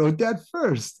minute, we wrote that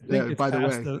first. Yeah, by the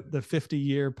way, the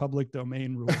 50-year public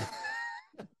domain rule.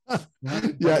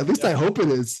 Yeah, at least I hope it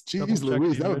is. Jeez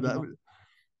Louise,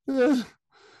 that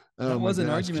was an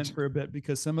argument for a bit,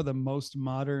 because some of the most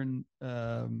modern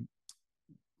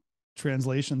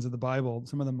translations of the Bible,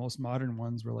 some of the most modern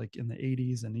ones were like in the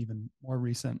 80s and even more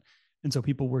recent. And so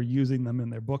people were using them in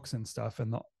their books and stuff.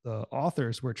 And the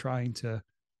authors were trying to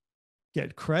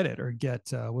get credit or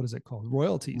get, what is it called?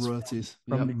 Royalties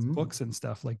from these books and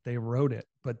stuff. Like they wrote it.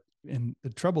 And the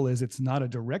trouble is it's not a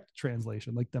direct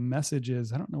translation. Like the Message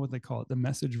is, I don't know what they call it. The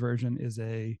Message version is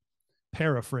a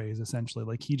paraphrase, essentially.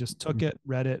 Like he just took it,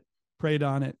 read it, prayed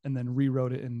on it, and then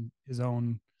rewrote it in his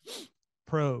own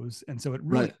prose. And so it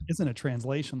really isn't a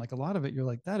translation. Like a lot of it, you're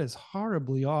like, that is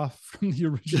horribly off from the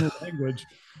original language,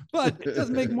 but it does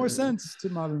make more sense to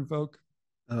modern folk.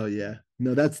 Oh yeah,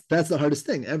 no, that's the hardest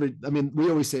thing. We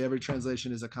always say every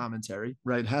translation is a commentary,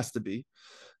 right? It has to be.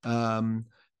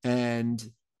 And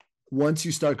once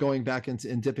you start going back into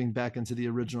and dipping back into the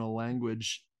original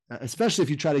language, especially if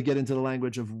you try to get into the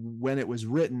language of when it was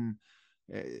written,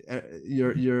 we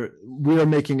are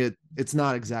making it, it's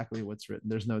not exactly what's written.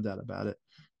 There's no doubt about it.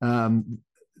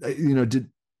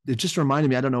 It just reminded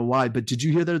me, I don't know why, but did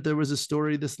you hear that there was a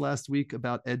story this last week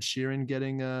about Ed Sheeran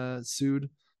getting sued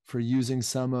for using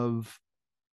one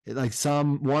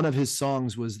of his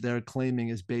songs was, they're claiming,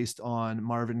 is based on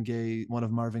one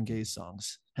of Marvin Gaye's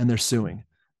songs, and they're suing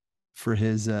for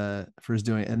his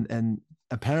doing it. And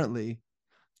apparently,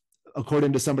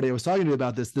 according to somebody I was talking to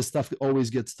about this stuff always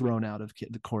gets thrown out of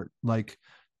the court. Like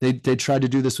they tried to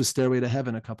do this with Stairway to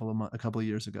Heaven a couple of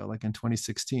years ago, like in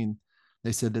 2016.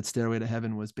 They said that Stairway to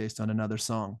Heaven was based on another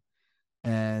song,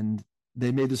 and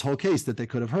they made this whole case that they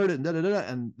could have heard it,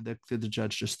 and the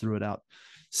judge just threw it out.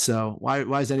 So why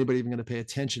is anybody even going to pay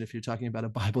attention if you're talking about a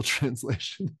Bible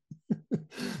translation?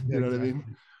 You know what I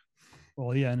mean?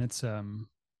 Well, yeah, and it's who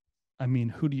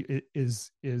do you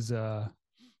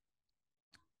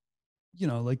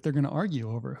like they're going to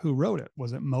argue over who wrote it.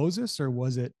 Was it Moses or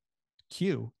was it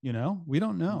Q? We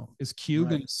don't know. Is Q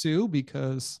going to sue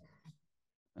because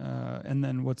and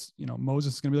then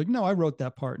Moses is going to be like, no, I wrote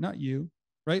that part, not you.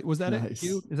 Right? Was that it?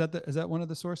 Q? Is that one of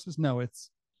the sources? No,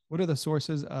 what are the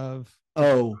sources of?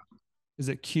 Oh, is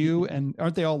it Q? And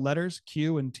aren't they all letters?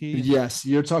 Q and T? Yes,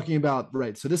 you're talking about,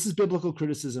 right. So this is biblical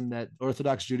criticism that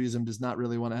Orthodox Judaism does not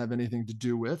really want to have anything to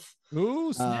do with.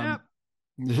 Ooh, snap.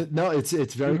 No, it's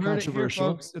very controversial.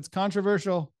 Here, folks. It's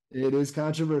controversial. It is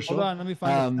controversial. Hold on, let me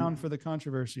find a sound for the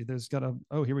controversy. There's got a,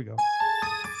 here we go.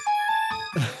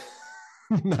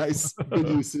 Nice, good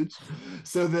usage.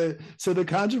 So the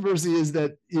controversy is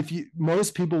that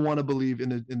most people want to believe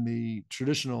in the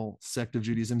traditional sect of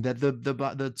Judaism that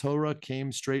the Torah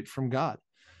came straight from God,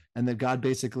 and that God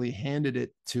basically handed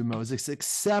it to Moses,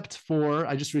 except for,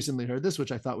 I just recently heard this,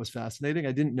 which I thought was fascinating.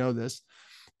 I didn't know this,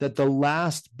 that the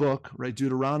last book, right,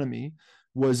 Deuteronomy,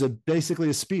 was basically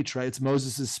a speech, right? It's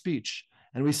Moses's speech,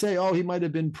 and we say, oh, he might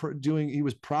have been he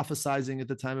was prophesizing at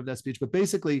the time of that speech, but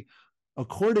basically,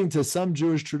 according to some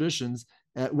Jewish traditions,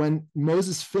 when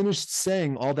Moses finished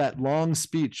saying all that long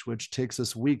speech, which takes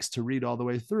us weeks to read all the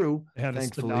way through, they had a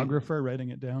stenographer writing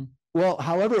it down. Well,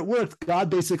 however it worked, God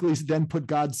basically then put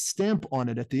God's stamp on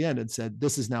it at the end and said,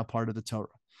 this is now part of the Torah,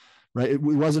 right? It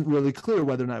wasn't really clear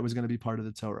whether or not it was going to be part of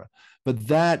the Torah. But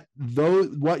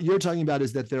what you're talking about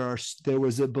is that there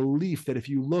was a belief that if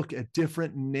you look at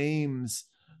different names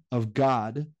of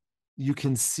God, you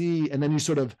can see, and then you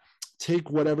sort of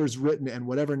take whatever's written and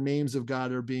whatever names of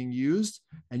God are being used,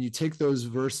 and you take those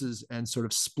verses and sort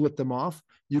of split them off,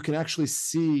 you can actually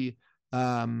see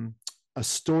a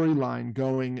storyline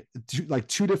going like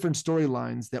two different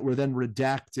storylines that were then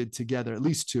redacted together, at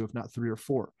least two, if not three or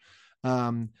four.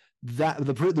 The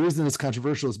reason it's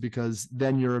controversial is because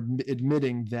then you're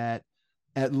admitting that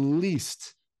at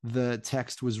least the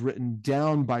text was written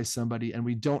down by somebody and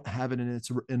we don't have it in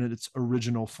its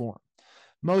original form.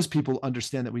 Most people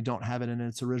understand that we don't have it in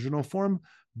its original form,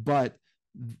 but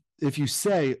if you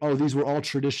say, oh, these were all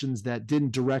traditions that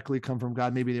didn't directly come from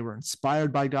God, maybe they were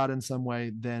inspired by God in some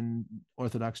way, then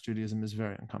Orthodox Judaism is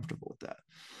very uncomfortable with that.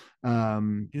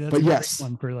 But yes,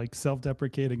 one for like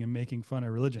self-deprecating and making fun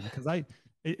of religion, because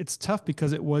it's tough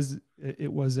because it was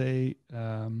a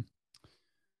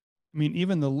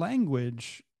even the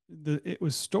language it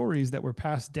was stories that were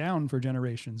passed down for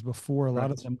generations before a lot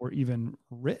of Right. them were even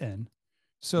written.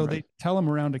 So they Right. tell them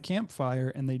around a campfire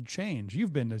and they'd change.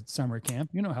 You've been to summer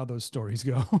camp, you know how those stories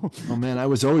go. Oh man, I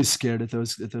was always scared at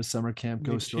those summer camp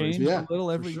They ghost stories. But changed a yeah, little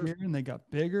for every sure. year and they got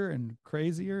bigger and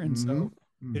crazier. And Hmm. so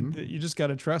Hmm. you just got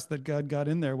to trust that God got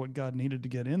in there what God needed to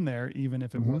get in there, even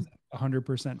if it Hmm. wasn't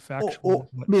 100% factual Oh,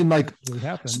 what I mean, like really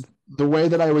happened. the way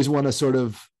that I always want to sort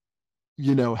of,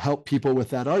 help people with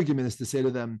that argument is to say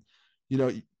to them,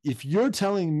 if you're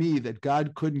telling me that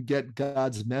God couldn't get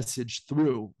God's message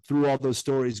through all those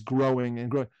stories growing and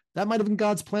growing, that might have been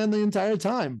God's plan the entire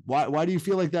time. Why do you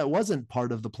feel like that wasn't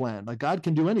part of the plan? Like God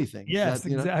can do anything. Yes,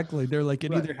 exactly. They're like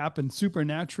it Right. either happened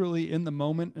supernaturally in the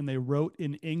moment and they wrote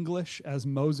in English as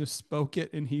Moses spoke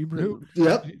it in Hebrew,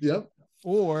 Yep. Yep.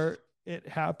 or it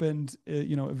happened,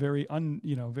 a very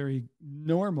very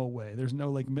normal way. There's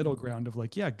no like middle ground of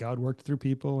like, yeah, God worked through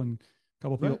people and a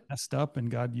couple people Right. messed up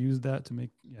and God used that to make,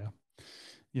 yeah.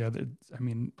 I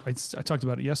mean, I talked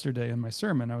about it yesterday in my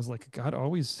sermon. I was like, God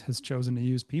always has chosen to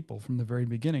use people from the very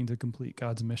beginning to complete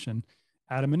God's mission.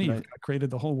 Adam and Eve, Right. God created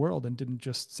the whole world and didn't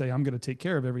just say, I'm going to take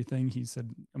care of everything. He said,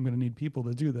 I'm going to need people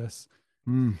to do this.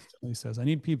 Mm. He says, I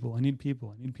need people, I need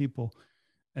people, I need people.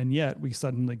 And yet we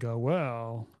suddenly go,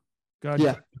 well, God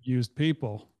Yeah. used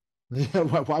people. Yeah,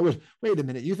 why would wait a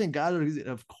minute? You think God?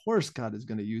 Of course, God is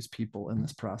going to use people in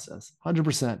this process,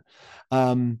 100%.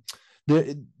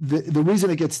 The reason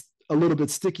it gets a little bit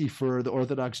sticky for the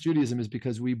Orthodox Judaism is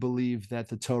because we believe that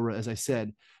the Torah, as I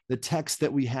said, the text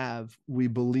that we have, we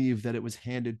believe that it was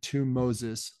handed to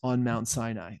Moses on Mount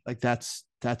Sinai. Like that's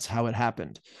how it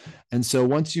happened. And so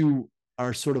once you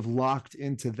are sort of locked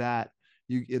into that,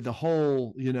 the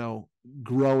whole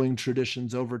growing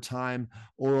traditions over time,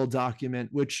 oral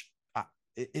document, which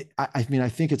I mean, I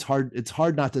think it's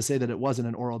hard not to say that it wasn't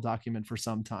an oral document for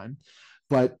some time,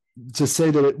 but to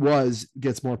say that it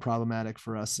gets more problematic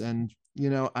for us. And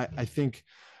I think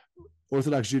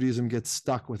Orthodox Judaism gets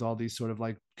stuck with all these sort of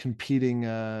like competing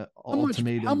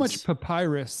ultimatums. How much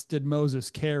papyrus did Moses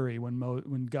carry when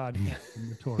God handed him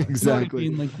the Torah? Exactly.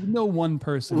 You know what I mean? Like no one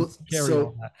person carry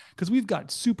all that, because we've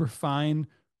got super fine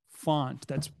font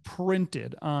that's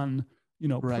printed on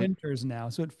printers now,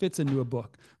 so it fits into a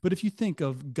book. But if you think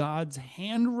of God's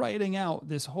handwriting out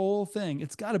this whole thing,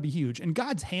 it's got to be huge. And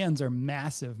God's hands are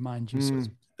massive, mind you. So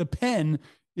the pen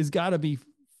is got to be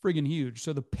friggin' huge.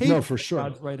 So the paper for sure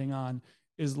God's writing on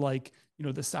is like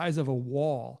the size of a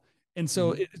wall. And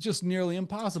so it's just nearly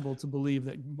impossible to believe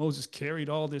that Moses carried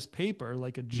all this paper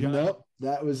like a giant. Nope,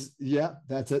 that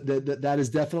is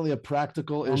definitely a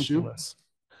practical issue.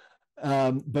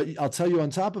 But I'll tell you, on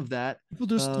top of that, people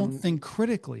just don't think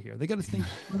critically here. They got to think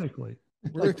critically.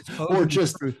 Or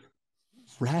just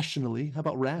rationally. How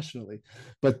about rationally?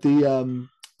 But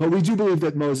but we do believe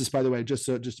that Moses, by the way, just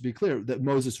to be clear, that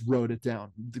Moses wrote it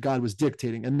down. God was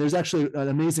dictating, and there's actually an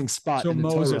amazing spot. So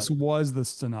Moses was the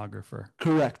stenographer.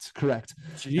 Correct.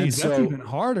 Jeez, that's even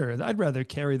harder. I'd rather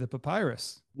carry the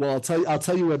papyrus. Well, I'll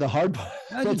tell you where the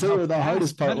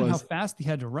hardest part was. How fast he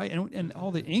had to write, and all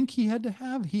the ink he had to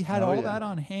have. He had that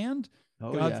on hand.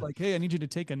 God's like, hey, I need you to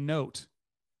take a note.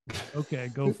 Okay,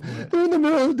 go for it. They're in the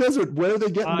middle of the desert. Where are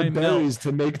they getting the berries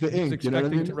to make the ink? Expecting you know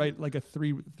what I mean? To write like a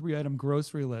three item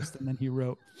grocery list, and then he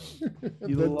wrote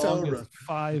the longest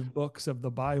 5 books of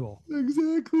the Bible.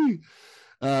 Exactly.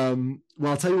 Well,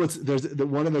 I'll tell you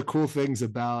one of the cool things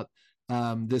about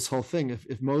this whole thing.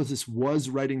 If Moses was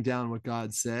writing down what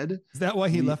God said, is that why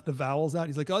he left the vowels out?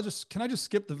 He's like, can I just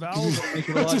skip the vowels and make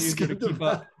it a lot easier to keep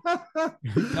up?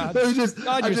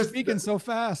 God, you're speaking so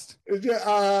fast.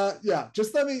 Yeah,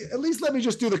 just let me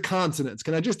just do the consonants.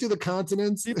 Can I just do the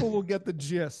consonants? People will get the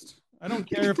gist. I don't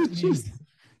care if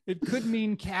it could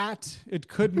mean cat, it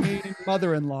could mean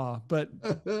mother-in-law, but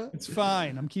it's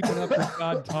fine. I'm keeping up with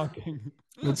God talking.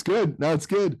 It's good. No, it's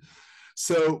good.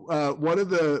 So one of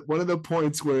the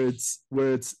points where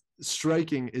it's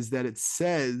striking is that it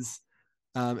says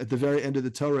at the very end of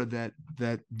the Torah that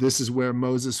this is where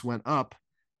Moses went up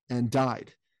and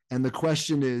died. And the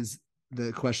question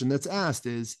that's asked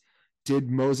is, did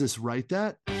Moses write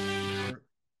that?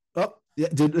 Oh, yeah,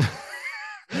 did.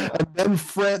 And then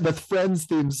the Friends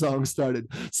theme song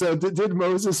started. So did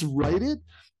Moses write it,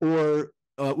 or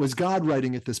was God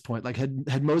writing at this point? Like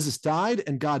had Moses died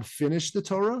and God finished the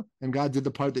Torah and God did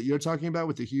the part that you're talking about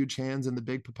with the huge hands and the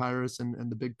big papyrus and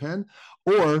the big pen?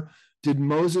 Or did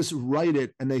Moses write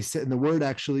it, and they said, and the word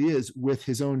actually is, with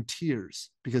his own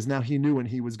tears, because now he knew when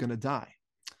he was going to die,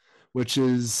 which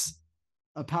is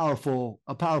a powerful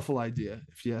idea,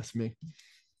 if you ask me.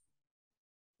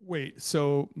 Wait,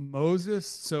 so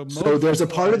Moses there's a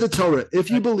part of the Torah,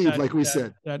 if you believe, like we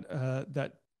said,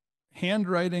 that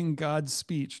handwriting God's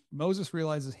speech. Moses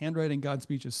realizes handwriting God's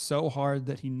speech is so hard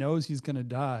that he knows he's going to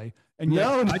die. And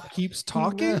yet God keeps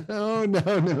talking. No.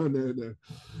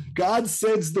 God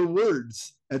says the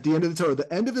words at the end of the Torah.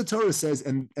 The end of the Torah says,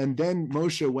 and then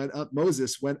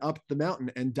Moses went up the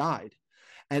mountain and died.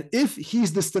 And if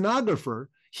he's the stenographer,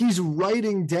 he's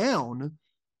writing down,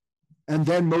 and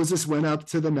then Moses went up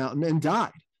to the mountain and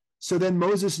died. So then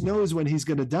Moses knows when he's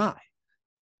going to die.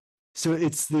 So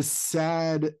it's this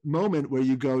sad moment where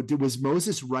you go, was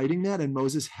Moses writing that and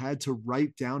Moses had to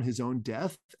write down his own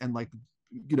death? And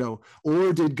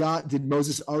or did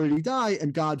Moses already die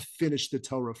and God finished the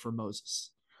Torah for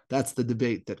Moses? That's the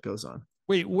debate that goes on.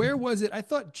 Wait, where was it? I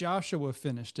thought Joshua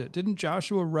finished it. Didn't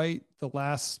Joshua write the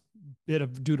last bit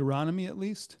of Deuteronomy at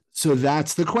least? So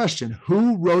that's the question.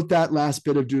 Who wrote that last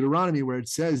bit of Deuteronomy where it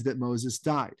says that Moses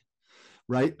died?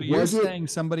 Right? But you're saying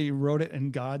somebody wrote it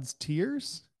in God's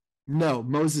tears? No,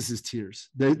 Moses' tears.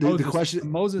 The question,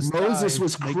 Moses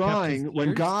was crying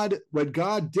when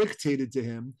God dictated to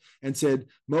him and said,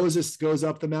 Moses goes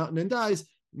up the mountain and dies.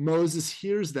 Moses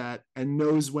hears that and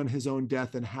knows when his own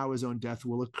death and how his own death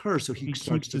will occur. So he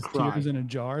starts to cry. Tears in a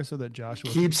jar so that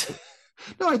Joshua keeps.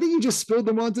 No, I think he just spilled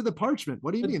them onto the parchment.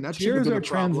 What do you mean? That tears are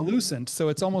translucent, so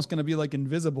it's almost going to be like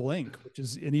invisible ink, which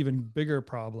is an even bigger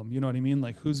problem. You know what I mean?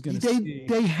 Like, who's going to see?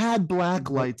 They had black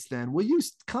lights then. Will you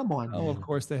come on? Oh, man. Of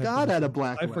course they had. God had a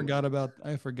black light. I forgot about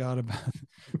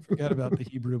the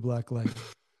Hebrew black light.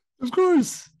 Of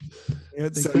course. They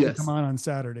couldn't come on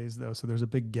Saturdays though, so there's a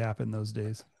big gap in those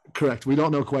days. Correct. We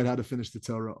don't know quite how to finish the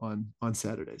Torah on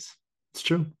Saturdays. It's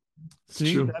true.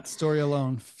 See, that story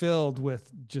alone filled with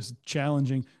just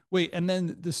challenging. Wait, and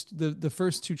then the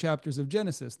first two chapters of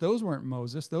Genesis, those weren't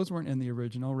Moses. Those weren't in the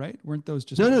original, right? Weren't those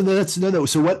just No.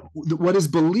 So what is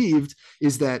believed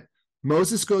is that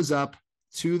Moses goes up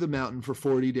to the mountain for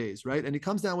 40 days, right? And he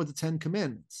comes down with the 10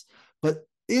 commandments. But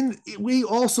we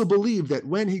also believe that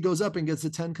when he goes up and gets the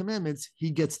 10 commandments, he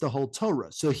gets the whole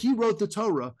Torah. So he wrote the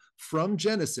Torah from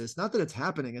Genesis, not that it's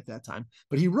happening at that time,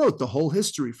 but he wrote the whole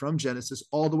history from Genesis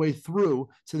all the way through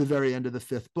to the very end of the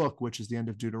 5th book, which is the end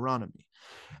of Deuteronomy.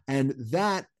 And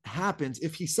that happens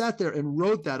if he sat there and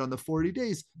wrote that on the 40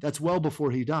 days, that's well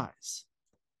before he dies.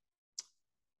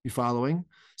 You following?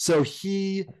 So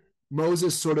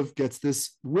Moses sort of gets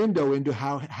this window into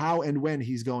how and when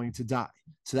he's going to die.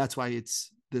 So that's why it's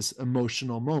this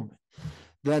emotional moment.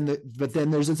 But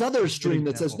then there's this other stream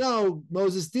that says, no,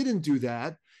 Moses didn't do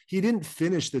that. He didn't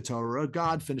finish the Torah.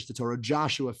 God finished the Torah.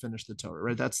 Joshua finished the Torah,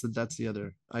 right? That's the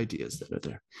other ideas that are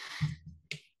there.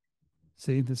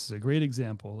 See, this is a great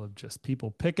example of just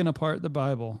people picking apart the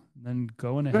Bible and then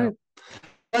going ahead. Right.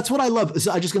 That's what I love.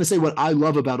 So I'm just going to say what I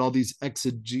love about all these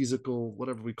exegetical,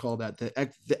 whatever we call that,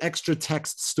 the extra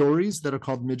text stories that are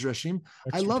called midrashim.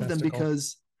 I love them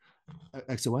because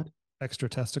what? Extra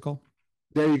testicle.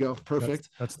 There you go. Perfect.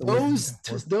 That's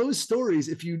those stories.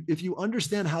 If you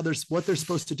understand what they're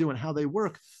supposed to do and how they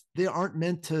work, they're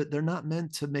not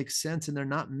meant to make sense, and they're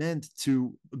not meant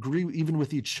to agree even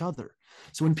with each other.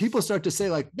 So when people start to say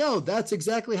like, no, that's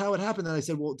exactly how it happened, then I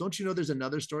said, well, don't you know there's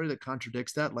another story that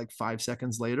contradicts that like 5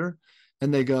 seconds later?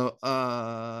 And they go,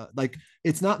 like,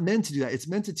 it's not meant to do that. It's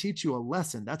meant to teach you a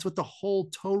lesson. That's what the whole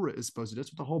Torah is supposed to do.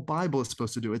 That's what the whole Bible is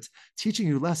supposed to do. It's teaching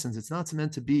you lessons. It's not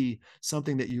meant to be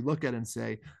something that you look at and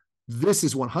say, this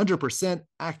is 100%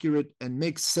 accurate and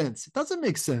makes sense. It doesn't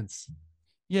make sense.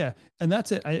 Yeah. And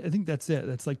that's it. I think that's it.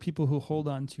 That's like people who hold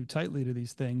on too tightly to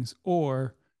these things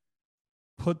or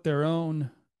put their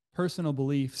own personal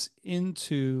beliefs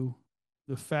into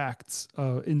the facts,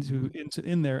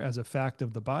 in there as a fact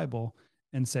of the Bible,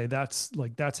 and say that's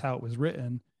how it was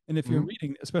written. And if you're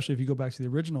reading, especially if you go back to the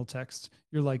original text,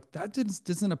 you're like, that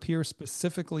doesn't appear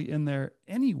specifically in there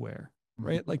anywhere,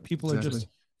 right? Like people are just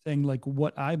saying like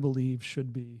what I believe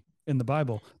should be in the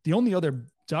Bible. The only other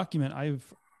document I've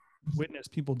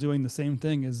witnessed people doing the same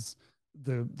thing is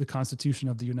the Constitution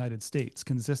of the United States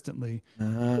consistently.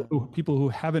 People who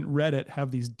haven't read it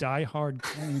have these diehard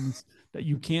claims that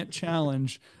you can't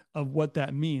challenge of what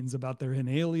that means about their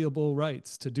inalienable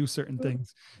rights to do certain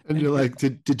things. And you're like,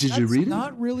 did you read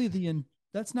it?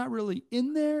 That's not really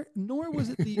in there, nor was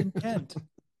it the intent.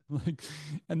 Like,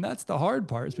 and that's the hard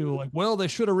part is people are like, well, they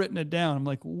should have written it down. I'm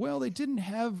like, well, they didn't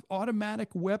have automatic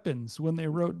weapons when they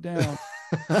wrote down.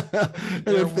 And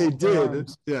if they did,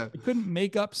 they couldn't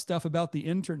make up stuff about the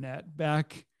internet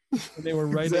back when they were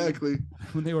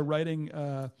writing,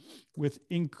 with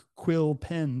ink quill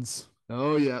pens.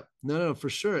 Oh yeah, no, for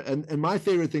sure. And my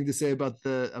favorite thing to say about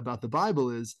the Bible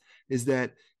is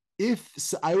that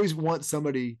I always want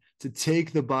somebody to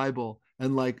take the Bible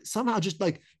and like somehow just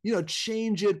like, you know,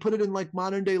 change it, put it in like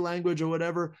modern day language or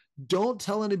whatever. Don't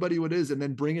tell anybody what it is, and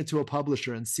then bring it to a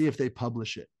publisher and see if they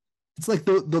publish it. It's like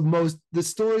the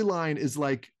storyline is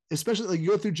like, especially like you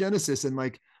go through Genesis and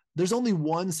like there's only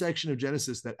one section of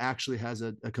Genesis that actually has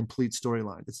a complete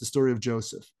storyline. It's the story of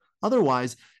Joseph.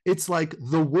 Otherwise, it's like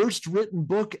the worst written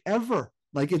book ever.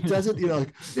 Like it doesn't, you know,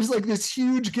 like there's like this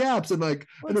huge gaps and like,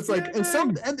 and it's like,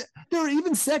 and there are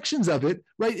even sections of it,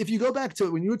 right? If you go back to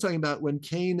it, when you were talking about when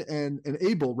Cain and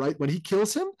Abel, right? When he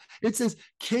kills him, it says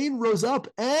Cain rose up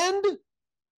and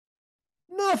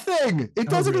nothing. It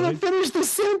doesn't even finish the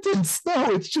sentence.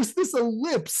 No, it's just this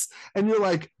ellipse. And you're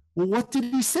like, well, what did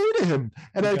he say to him?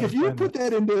 And like, if you put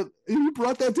that into, if you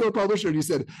brought that to a publisher and you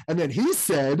said, and then he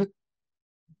said,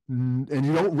 and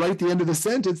you don't write the end of the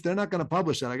sentence, they're not going to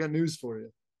publish that. I got news for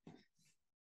you.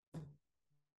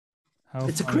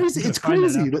 It's crazy.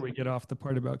 After we get off the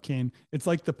part about Cain, it's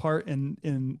like the part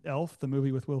in Elf, the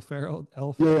movie with Will Ferrell,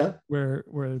 Elf,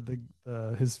 where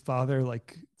his father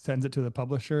like sends it to the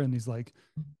publisher and he's like,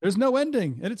 "There's no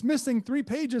ending, and it's missing 3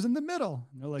 pages in the middle."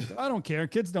 And they're like, "I don't care.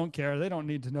 Kids don't care. They don't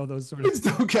need to know those sort of." Kids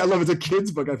don't care. I love it's a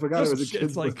kid's book. I forgot it was a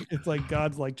kid's book. It's like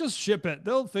God's like, just ship it.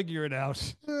 They'll figure it out.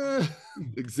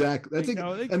 Exactly.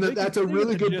 That's a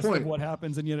really good point. Of what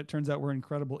happens, and yet it turns out we're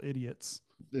incredible idiots.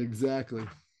 Exactly.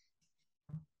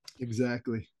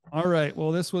 All right.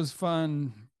 Well, this was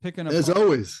fun picking up as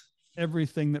always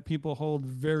everything that people hold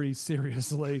very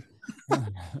seriously.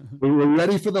 We're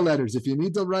ready for the letters. If you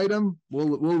need to write them,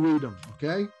 we'll read them.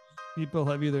 Okay. People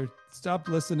have either stopped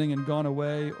listening and gone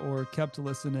away, or kept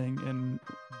listening and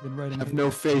been writing. Have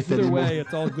no faith either anymore. way.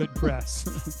 It's all good press.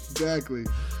 Exactly.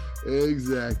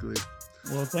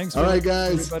 Well, thanks. All right,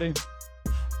 guys. Everybody.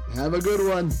 Have a good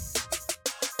one.